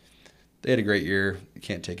 But they had a great year. You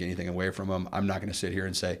can't take anything away from them. I'm not going to sit here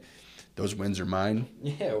and say those wins are mine.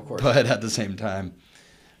 Yeah, of course. But at the same time,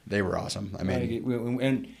 they were awesome. I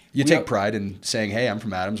mean, you take pride in saying, hey, I'm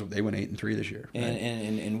from Adams. They went 8-3 this year.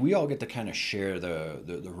 And we all get to kind of share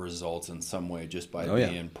the results in some way just by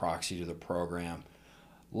being proxy to the program.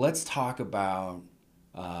 Let's talk about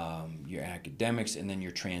your academics and then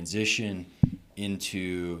your transition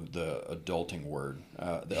into the adulting world.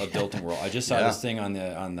 I just saw this thing on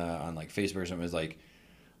like Facebook or something. It was like,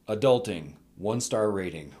 adulting, 1-star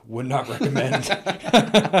rating, would not recommend.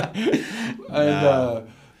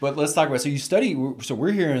 But let's talk about. So you study. So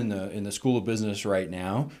we're here in the School of Business right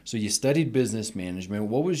now. So you studied business management.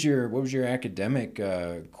 What was your academic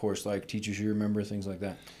course like? Teachers you remember, things like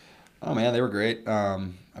that? Oh man, they were great. I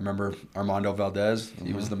remember Armando Valdez.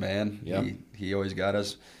 He was the man. He always got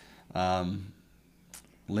us.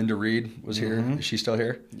 Linda Reed was here. Is she still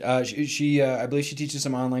here? She I believe she teaches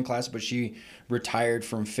some online classes, but she retired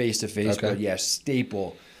from face-to-face. Okay. But yeah,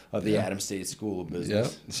 staple of the Adams State School of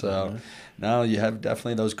Business. Yeah. So now you have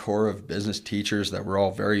definitely those core of business teachers that were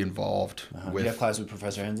all very involved with. You have class with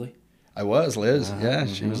Professor Hensley? I was, Liz. Yeah,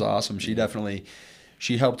 she was awesome.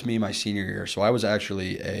 She helped me my senior year. So I was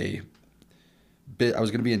actually I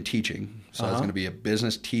was going to be in teaching. So I was going to be a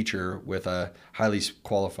business teacher with a highly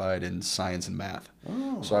qualified in science and math.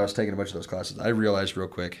 Oh. So I was taking a bunch of those classes. I realized real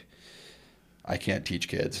quick, I can't teach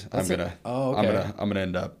kids. I'm gonna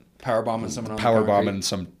end up powerbombing someone. Powerbombing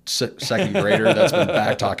some second grader that's been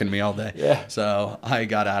back talking to me all day. Yeah. So I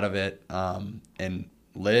got out of it, and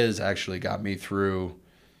Liz actually got me through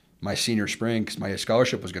my senior spring because my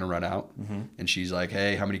scholarship was going to run out. And she's like,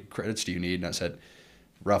 "Hey, how many credits do you need?" And I said,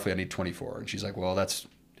 "Roughly, I need 24." And she's like, "Well, that's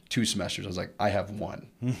 2 semesters." I was like, "I have 1."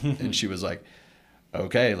 And she was like,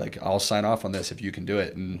 "Okay, like I'll sign off on this if you can do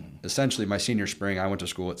it." And essentially, my senior spring, I went to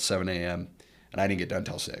school at 7 a.m. and I didn't get done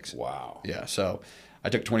till 6. Wow. Yeah. So I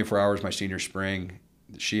took 24 hours my senior spring.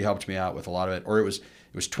 She helped me out with a lot of it, or it was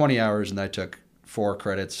 20 hours, and I took 4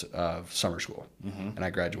 credits of summer school, and I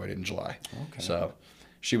graduated in July. Okay. So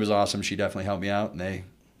she was awesome. She definitely helped me out, and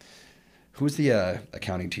who's the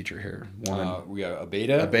accounting teacher here? We got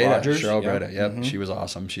Abeda Rogers. Cheryl yeah. Abeda. Yep. She was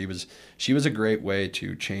awesome. She was a great way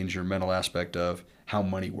to change your mental aspect of how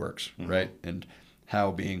money works, right? And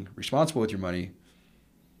how being responsible with your money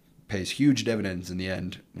pays huge dividends in the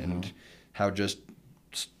end, and how just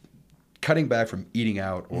cutting back from eating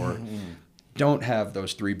out or don't have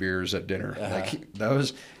those 3 beers at dinner. Like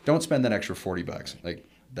those, don't spend that extra $40. Like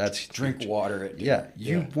that's drink water at dinner. Yeah,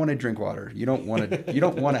 you want to drink water. You don't want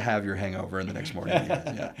to have your hangover in the next morning.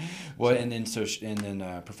 Yeah. Well, and then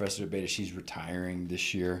Professor Abeda, she's retiring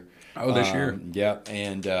this year. Oh, this year. Yeah,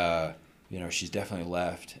 and she's definitely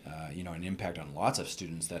left an impact on lots of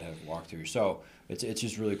students that have walked through. So it's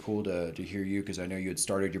just really cool to hear you, because I know you had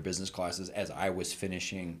started your business classes as I was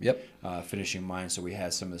finishing mine. So we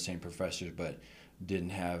had some of the same professors, but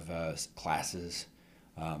didn't have classes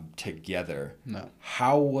together. No.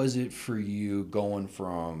 How was it for you going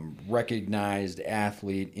from recognized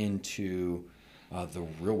athlete into the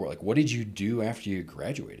real world? Like, what did you do after you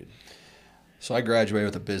graduated? So I graduated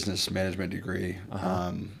with a business management degree.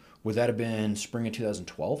 Would that have been spring of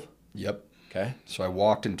 2012? Yep. Okay. So I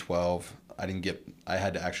walked in 12. I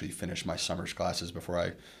had to actually finish my summer's classes before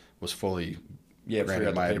I was fully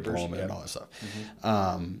granted my diploma and all that stuff.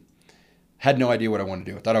 Had no idea what I wanted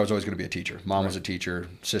to do. I thought I was always going to be a teacher. Mom was a teacher.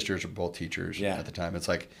 Sisters were both teachers at the time. It's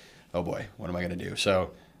like, oh boy, what am I going to do? So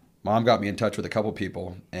Mom got me in touch with a couple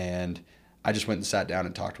people, and I just went and sat down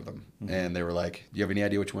and talked with them. And they were like, do you have any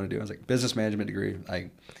idea what you want to do? I was like, business management degree. I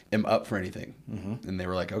am up for anything. And they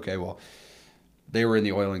were like, okay, well, they were in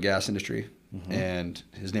the oil and gas industry. And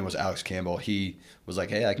his name was Alex Campbell. He was like,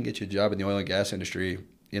 hey, I can get you a job in the oil and gas industry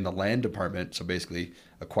in the land department. So basically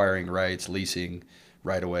acquiring rights, leasing,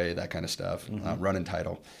 right away, that kind of stuff, running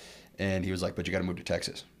title. And he was like, but you got to move to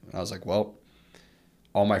Texas. And I was like, well,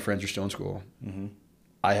 all my friends are still in school.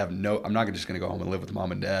 I'm not just going to go home and live with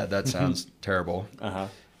mom and dad. That sounds terrible.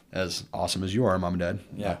 As awesome as you are, mom and dad.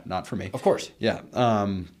 Yeah. Not for me. Of course. Yeah.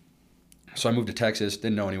 So I moved to Texas,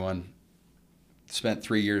 didn't know anyone. Spent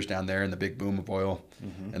 3 years down there in the big boom of oil.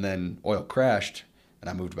 And then oil crashed, and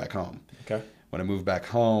I moved back home. Okay. When I moved back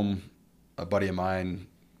home, a buddy of mine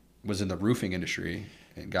was in the roofing industry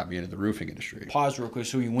and got me into the roofing industry. Pause real quick.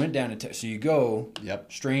 So you went down to Texas. So you go,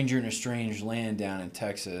 stranger in a strange land down in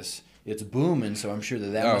Texas. It's booming, so I'm sure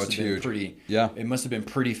that must have been pretty. Yeah. It must have been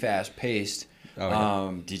pretty fast paced.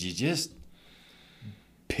 Did you just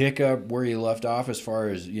pick up where you left off as far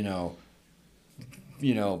as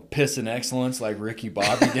piss and excellence like Ricky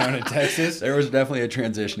Bobby down in Texas? There was definitely a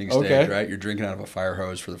transitioning stage, right? You're drinking out of a fire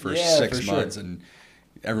hose for the first 6 months, and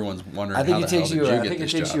everyone's wondering how the hell did you get this job? I think it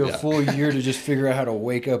takes you a full year to just figure out how to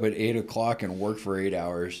wake up at 8 o'clock and work for 8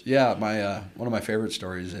 hours. Yeah, one of my favorite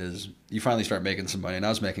stories is you finally start making some money, and I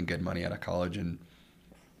was making good money out of college, and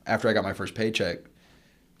after I got my first paycheck,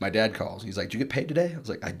 my dad calls. He's like, did you get paid today? I was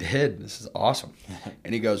like, I did. This is awesome.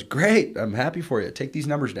 And he goes, great. I'm happy for you. Take these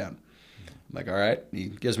numbers down. I'm like, all right. And he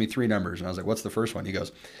gives me 3 numbers. And I was like, what's the first one? He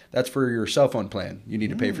goes, that's for your cell phone plan. You need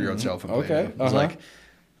to pay for your own cell phone plan. Okay. I was like,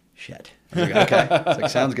 shit. I was like, okay. I was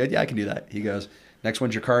like, sounds good. Yeah, I can do that. He goes, next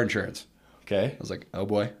one's your car insurance. Okay. I was like, oh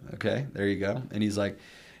boy. Okay, there you go. And he's like,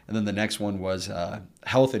 and then the next one was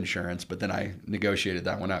health insurance, but then I negotiated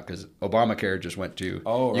that one out because Obamacare just went to,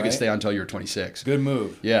 you could stay on until you're 26. Good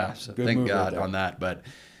move. Yeah, so thank God on that. But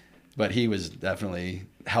But he was definitely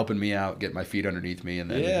helping me out, get my feet underneath me, and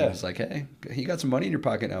then he was like, "Hey, you got some money in your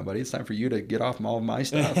pocket now, buddy. It's time for you to get off all of my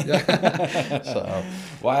stuff." So,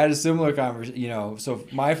 well, I had a similar conversation. So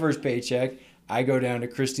my first paycheck, I go down to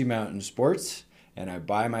Christie Mountain Sports and I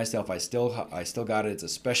buy myself. I still got it. It's a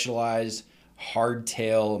Specialized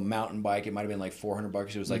hardtail mountain bike. It might have been like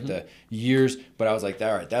 $400. It was like the years, but I was like,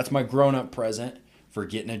 all right, that's my grown-up present for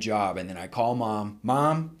getting a job. And then I call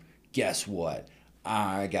Mom, guess what?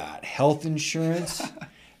 I got health insurance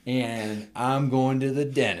and I'm going to the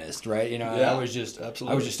dentist, right? I was just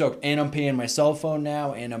stoked. And I'm paying my cell phone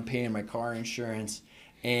now and I'm paying my car insurance.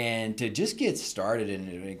 And to just get started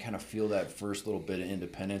and kind of feel that first little bit of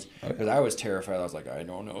independence, because I was terrified. I was like, I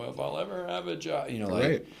don't know if I'll ever have a job,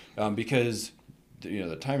 because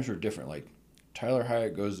the times were different. Like Tyler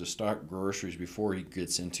Hyatt goes to stock groceries before he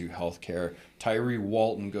gets into healthcare. Tyree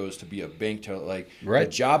Walton goes to be a bank teller. Like the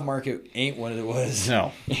job market ain't what it was.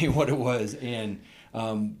 No, ain't what it was. And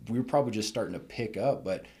we were probably just starting to pick up,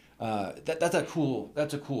 but. That's a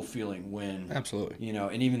cool feeling when absolutely,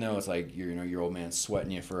 and even though it's like your old man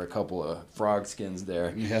sweating you for a couple of frog skins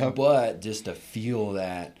there, but just to feel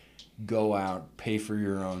that, go out, pay for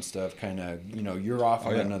your own stuff, kind of you're off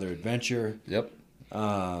on another adventure. Yep.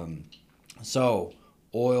 So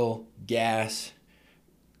oil, gas,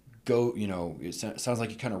 go. It sounds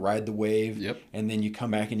like you kind of ride the wave. Yep. And then you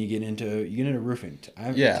come back and you get into roofing.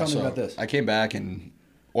 Tell me about this. I came back and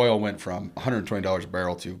oil went from $120 a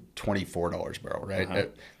barrel to $24 a barrel, right?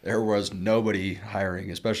 There was nobody hiring,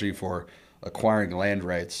 especially for acquiring land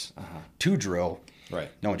rights to drill. Right.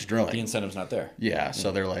 No one's drilling. The incentive's not there. Yeah,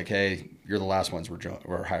 so they're like, hey, you're the last ones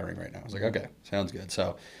we're hiring right now. I was like, okay, sounds good.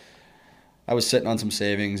 So I was sitting on some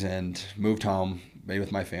savings and moved home, maybe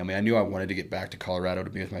with my family. I knew I wanted to get back to Colorado to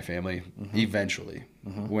be with my family eventually.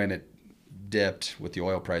 When it dipped with the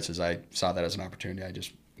oil prices, I saw that as an opportunity. I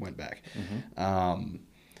just went back.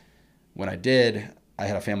 When I did, I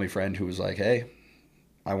had a family friend who was like, hey,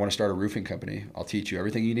 I want to start a roofing company. I'll teach you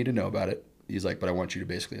everything you need to know about it. He's like, but I want you to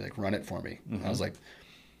basically run it for me. I was like,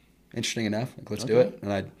 interesting enough. Let's do it.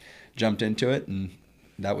 And I jumped into it, and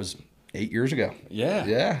that was 8 years ago. Yeah.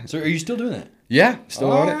 Yeah. So are you still doing that? Yeah.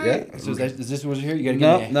 Still on it. Yeah. So is this was here? You got to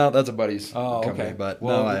get me. No, that's a buddy's company. Okay. But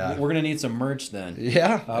we're going to need some merch then.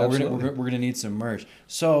 Yeah. We're going to need some merch.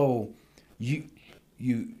 So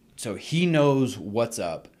so he knows what's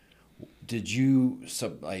up. Did you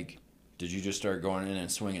just start going in and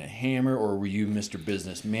swinging a hammer, or were you Mr.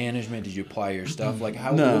 Business Management? Did you apply your stuff? What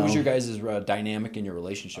was your guys' dynamic in your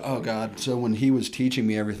relationship? Oh, God. So when he was teaching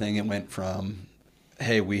me everything, it went from,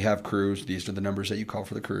 hey, we have crews. These are the numbers that you call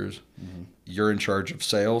for the crews. You're in charge of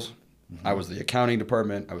sales. I was the accounting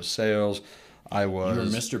department. I was sales. You were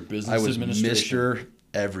Mr. Business Administration. Mr.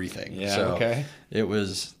 Everything. Yeah, so okay. It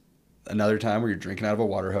was another time where you're drinking out of a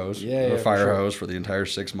water hose or a fire hose for the entire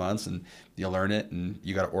 6 months, and you learn it, and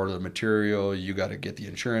you got to order the material, you got to get the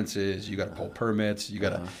insurances, you got to pull permits, you got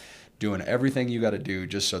to doing everything you got to do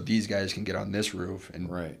just so these guys can get on this roof and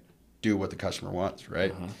do what the customer wants,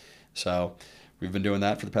 right? So we've been doing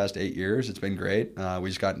that for the past 8 years. It's been great. We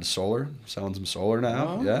just got into solar, selling some solar now.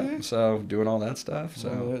 Oh, okay. Yeah, so doing all that stuff.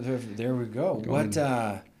 So there we go.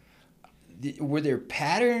 Were there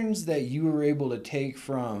patterns that you were able to take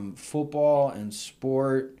from football and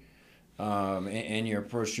sport and your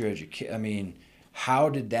approach to your education? I mean, how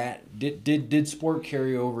did that did sport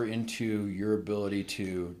carry over into your ability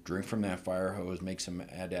to drink from that fire hose, make some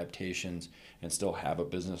adaptations, and still have a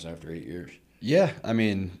business after 8 years? Yeah, I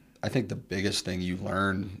mean, I think the biggest thing you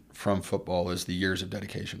learn from football is the years of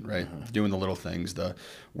dedication, right? Doing the little things, the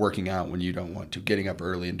working out when you don't want to, getting up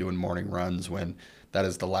early and doing morning runs when that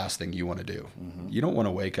is the last thing you want to do. You don't want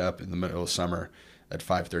to wake up in the middle of summer at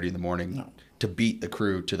 5:30 in the morning to beat the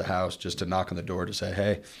crew to the house, just to knock on the door to say,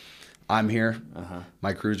 hey, I'm here.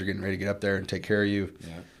 My crews are getting ready to get up there and take care of you.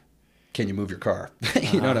 Can you move your car?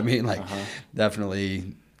 You know what I mean?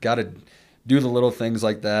 Definitely got to do the little things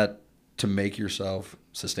like that to make yourself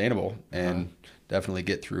sustainable and definitely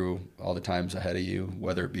get through all the times ahead of you,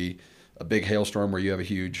 whether it be a big hailstorm where you have a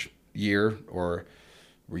huge year or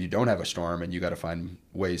where you don't have a storm and you got to find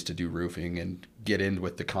ways to do roofing and get in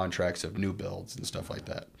with the contracts of new builds and stuff like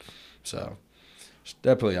that. So there's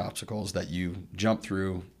definitely obstacles that you jump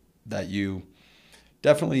through that you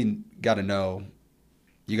definitely got to know.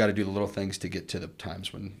 You got to do the little things to get to the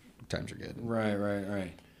times when times are good.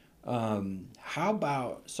 Right. How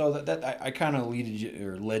about, so that I kind of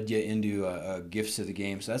led you into gifts of the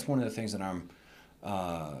game. So that's one of the things that I'm,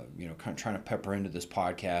 kind of trying to pepper into this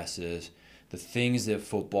podcast is the things that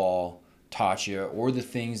football taught you, or the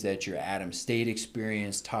things that your Adams State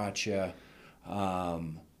experience taught you.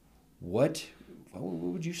 What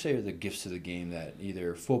what would you say are the gifts of the game that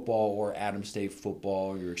either football or Adams State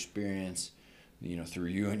football, your experience, through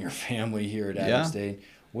you and your family here at Adams State,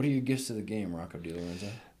 what are your gifts to the game, Rocco DeLorenzo?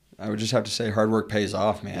 I would just have to say hard work pays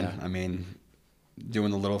off, man. Yeah. I mean,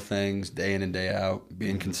 doing the little things day in and day out,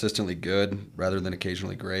 being consistently good rather than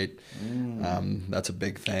occasionally great. That's a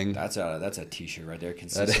big thing. That's a T-shirt right there.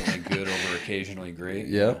 Consistently good over occasionally great.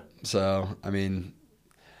 Yep. Yeah. So, I mean,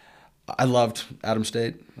 I loved Adams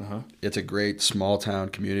State. It's a great small town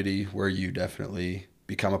community where you definitely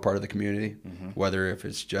become a part of the community, whether if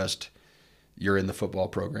it's just you're in the football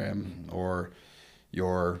program or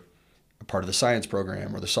you're a part of the science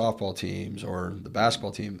program or the softball teams or the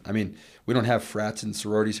basketball team. I mean, we don't have frats and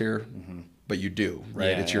sororities here, but you do,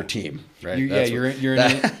 right? Yeah, it's your team, right? You're in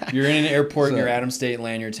an airport in your Adams State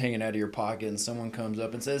lanyard's hanging out of your pocket, and someone comes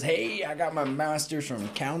up and says, "Hey, I got my master's from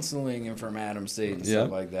counseling and from Adams State and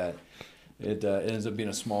stuff like that." It ends up being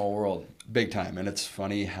a small world. Big time. And it's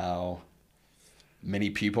funny how many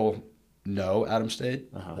people know Adams State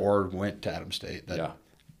or went to Adams State. That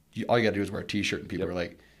all you got to do is wear a T-shirt and people are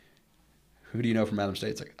like, who do you know from Adams State?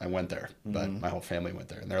 It's like, I went there, but my whole family went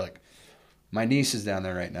there. And they're like, my niece is down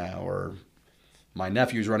there right now, or my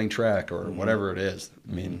nephew's running track, or whatever it is.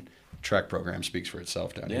 I mean, track program speaks for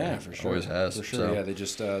itself down here. Yeah, for sure. Always has. For sure, so. yeah. They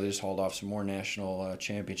just hauled off some more national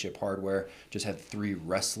championship hardware. Just had 3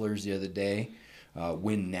 wrestlers the other day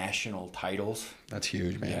win national titles. That's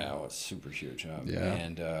huge, man. Yeah, it was super huge. Yeah.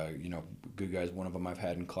 And, good guys, one of them I've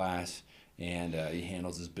had in class, and he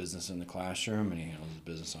handles his business in the classroom, and he handles his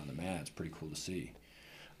business on the mat. It's pretty cool to see.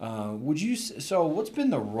 What's been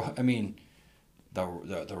the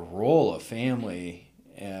role of family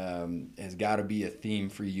has got to be a theme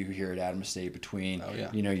for you here at Adams State between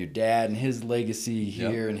your dad and his legacy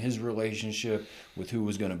here and his relationship with who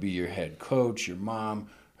was going to be your head coach, your mom,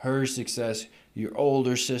 her success, your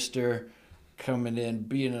older sister coming in,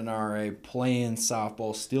 being an RA, playing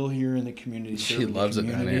softball, still here in the community. She loves it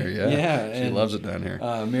down here, She loves it down here.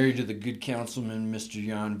 Married to the good councilman, Mr.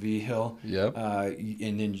 Jan V. Hill. Yep.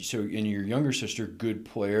 And your younger sister, good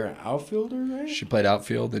player, outfielder, right? She played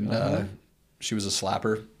outfield, and she was a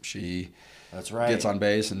slapper. That's right. Gets on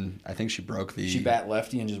base, and I think she broke the... She bat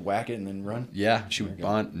lefty and just whack it and then run? Yeah, she would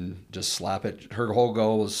bunt and just slap it. Her whole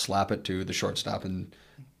goal was slap it to the shortstop, and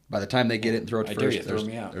by the time they get it and throw it to first,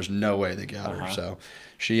 there's no way they got her. So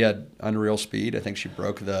she had unreal speed. I think she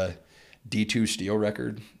broke the D2 steal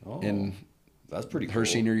record in that's pretty cool. Her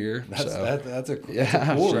senior year. That's a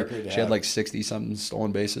cool record. She had like 60-something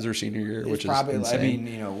stolen bases her senior year, which probably, is insane. I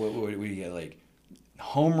mean, what do you get, like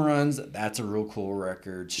home runs? That's a real cool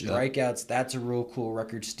record. Strikeouts, that's a real cool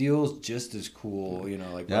record. Steals, just as cool.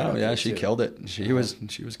 She killed it. She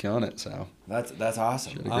was killing it. So that's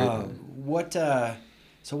awesome.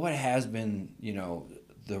 What has been,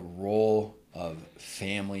 the role of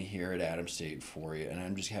family here at Adams State for you? And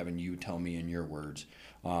I'm just having you tell me in your words,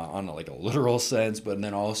 on a literal sense, but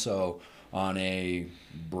then also on a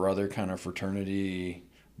brother kind of fraternity,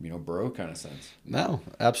 bro kind of sense. No,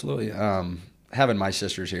 absolutely. Having my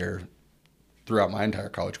sisters here throughout my entire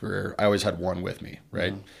college career, I always had one with me,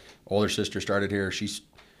 right? Older sister started here. She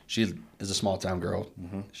is a small town girl.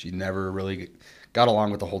 She never really got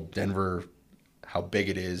along with the whole Denver, how big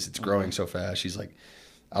it is. It's growing so fast. She's like,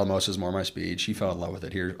 Alamosa's more my speed. She fell in love with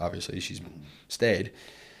it here. Obviously, she's stayed.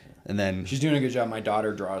 And then she's doing a good job. My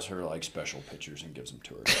daughter draws her special pictures and gives them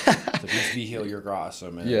to her. So Miss V. Hill, you're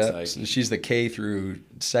awesome. And it's she's the K through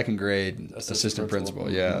 2nd grade assistant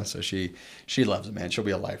principal. Yeah, so she loves it, man. She'll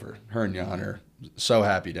be a lifer. Her and Jan are so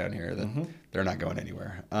happy down here that they're not going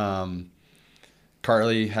anywhere.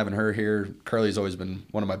 Carly, having her here, Carly's always been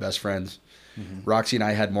one of my best friends. Roxy and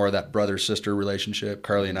I had more of that brother-sister relationship.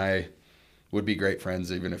 Carly and I would be great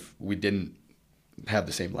friends even if we didn't have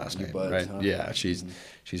the same last name, right? Huh? Yeah, she's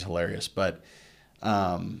hilarious. But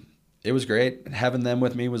it was great. Having them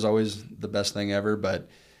with me was always the best thing ever. But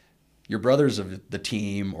your brothers of the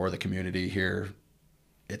team or the community here,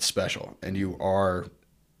 it's special. And you are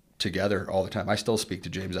together all the time. I still speak to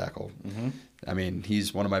James Ackle. I mean,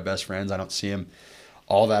 he's one of my best friends. I don't see him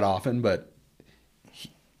all that often, but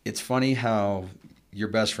it's funny how your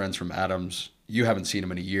best friends from Adams, you haven't seen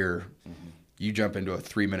him in a year. You jump into a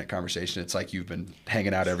 3-minute conversation. It's like you've been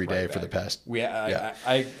hanging out every day for the past.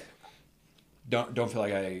 I don't feel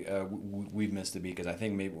like we've missed a beat because I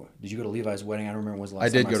think maybe did you go to Levi's wedding? I don't remember when was the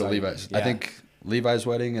last time I did go to Levi's. Yeah. I think Levi's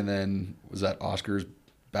wedding, and then was that Oscar's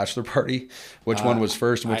bachelor party? Which one was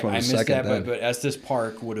first and which one was second? I missed that, but Estes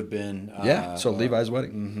Park would have been. So Levi's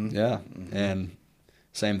wedding. And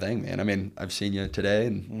Same thing, man. I mean, I've seen you today,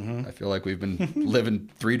 and I feel like we've been living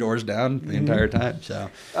 3 doors down the entire time. So,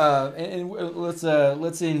 and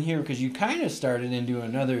let's in here because you kind of started into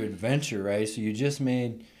another adventure, right? So you just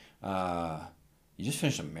made, you just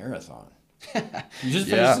finished a marathon. You just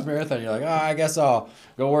finished a marathon. You're like, I guess I'll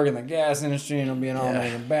go work in the gas industry and I'll be an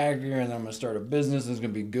all-night bagger, and then I'm gonna start a business that's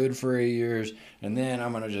gonna be good for 8 years, and then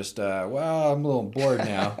I'm gonna just I'm a little bored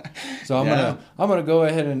now, so I'm gonna go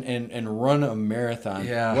ahead and run a marathon.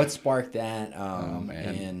 Yeah. What sparked that?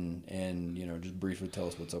 Man. And just briefly tell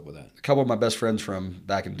us what's up with that. A couple of my best friends from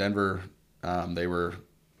back in Denver, they were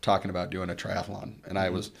talking about doing a triathlon, and I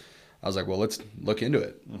was like, well, let's look into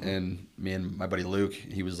it. And me and my buddy Luke,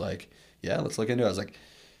 he was like, yeah, let's look into it. I was like,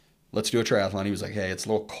 let's do a triathlon. He was like, hey, it's a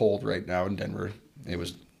little cold right now in Denver. It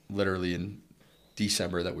was literally in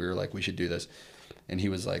December that we were like, we should do this. And he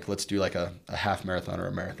was like, let's do like a half marathon or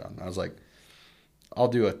a marathon. I was like, I'll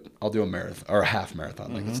do a marathon or a half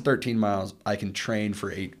marathon. Like, it's 13 miles. I can train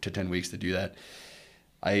for 8 to 10 weeks to do that.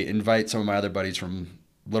 I invite some of my other buddies from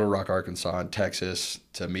Little Rock, Arkansas and Texas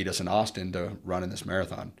to meet us in Austin to run in this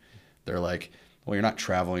marathon. They're like, well, you're not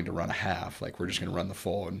traveling to run a half. Like, we're just going to run the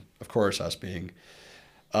full. And of course, us being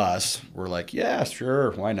us, we're like, yeah, sure.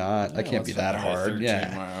 Why not? That can't be that hard.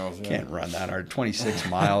 Miles, can't run that hard. 26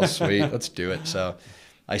 miles. Sweet. Let's do it. So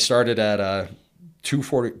I started at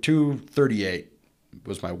 238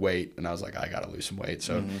 was my weight. And I was like, I got to lose some weight.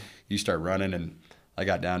 So you start running, and I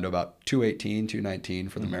got down to about 218, 219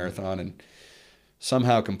 for the marathon, and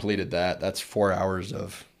somehow completed that. That's 4 hours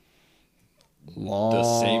of long, the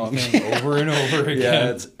same thing over and over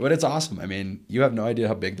again. But it's awesome. I mean, you have no idea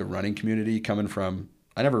how big the running community coming from.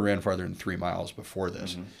 I never ran farther than 3 miles before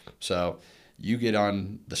this. So you get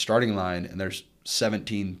on the starting line, and there's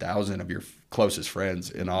 17,000 of your closest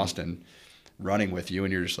friends in Austin running with you,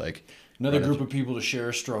 and you're just like, another group of people to share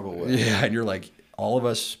a struggle with. Yeah, and you're like, all of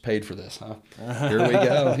us paid for this, huh? Here we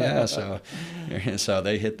go. Yeah, so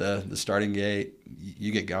they hit the starting gate.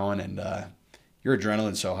 You get going, and your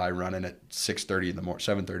adrenaline's so high running at 7:30 in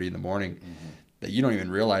the morning that you don't even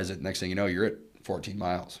realize it. Next thing you know, you're at 14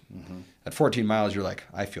 miles. At 14 miles, you're like,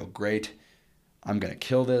 I feel great. I'm going to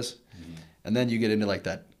kill this. And then you get into like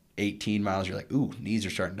that 18 miles. You're like, ooh, knees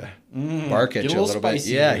are starting to bark at you a little bit.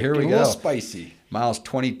 Yeah, here we go. A little spicy. Miles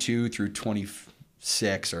 22 through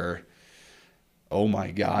 26 are, oh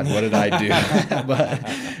my God, what did I do? But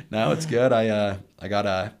no, it's good. I got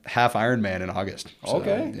a half Ironman in August. So,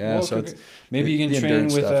 okay. Yeah. Well, so it's maybe you can train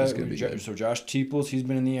with so Josh Teeples. He's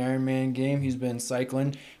been in the Ironman game. He's been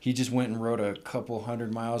cycling. He just went and rode a couple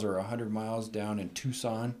 100 miles or 100 miles down in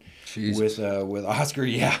Tucson with Oscar.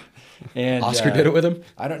 Yeah. And Oscar did it with him?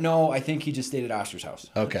 I don't know. I think he just stayed at Oscar's house.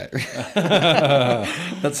 Okay.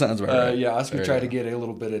 That sounds about right. Yeah, Oscar tried to get a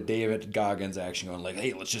little bit of David Goggins action going, like,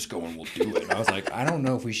 hey, let's just go and we'll do it. And I was like, I don't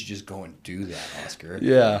know if we should just go and do that, Oscar.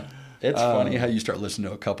 Yeah. It's funny how you start listening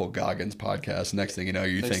to a couple Goggins podcasts. Next thing you know,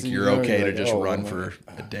 you think you're okay to just run for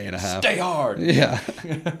a day and a half. Stay hard. Yeah.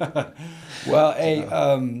 Well, hey,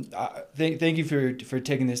 thank you for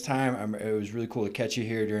taking this time. It was really cool to catch you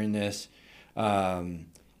here during this.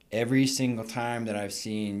 Every single time that I've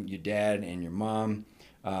seen your dad and your mom,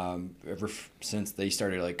 ever since they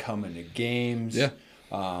started like coming to games,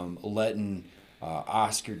 letting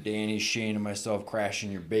Oscar, Danny, Shane, and myself crash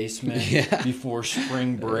in your basement before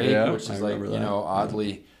spring break, which is like,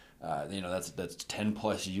 oddly, that's 10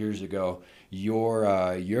 plus years ago.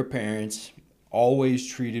 Your parents always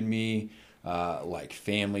treated me like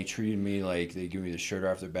family, treated me like they give me the shirt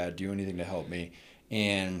off their back, do anything to help me,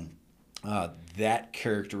 and that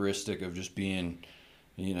characteristic of just being,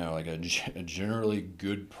 like a generally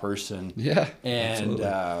good person. Yeah. And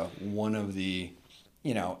one of the,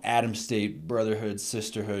 Adams State brotherhood,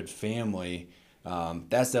 sisterhood, family.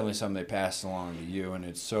 That's definitely something they passed along to you, and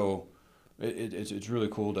it's so it's really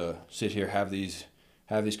cool to sit here, have these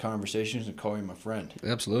conversations, and call you my friend.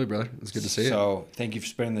 Absolutely, brother. It's good to see you. So thank you for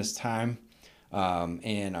spending this time.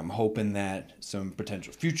 And I'm hoping that some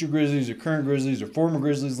potential future Grizzlies or current Grizzlies or former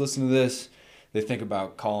Grizzlies listen to this. They think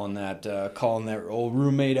about calling that old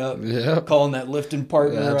roommate up, calling that lifting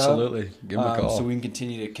partner up. Absolutely. Give him a call. So we can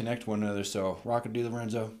continue to connect one another. So, Rocco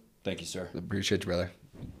DeLorenzo, thank you, sir. Appreciate you, brother.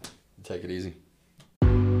 Take it easy.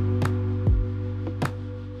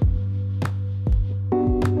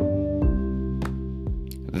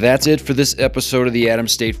 That's it for this episode of the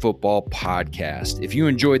Adams State Football Podcast. If you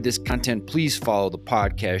enjoyed this content, please follow the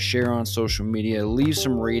podcast, share on social media, leave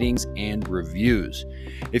some ratings and reviews.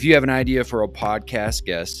 If you have an idea for a podcast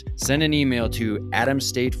guest, send an email to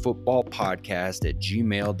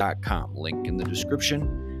adamstatefootballpodcast@gmail.com. Link in the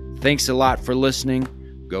description. Thanks a lot for listening.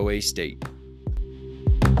 Go A State.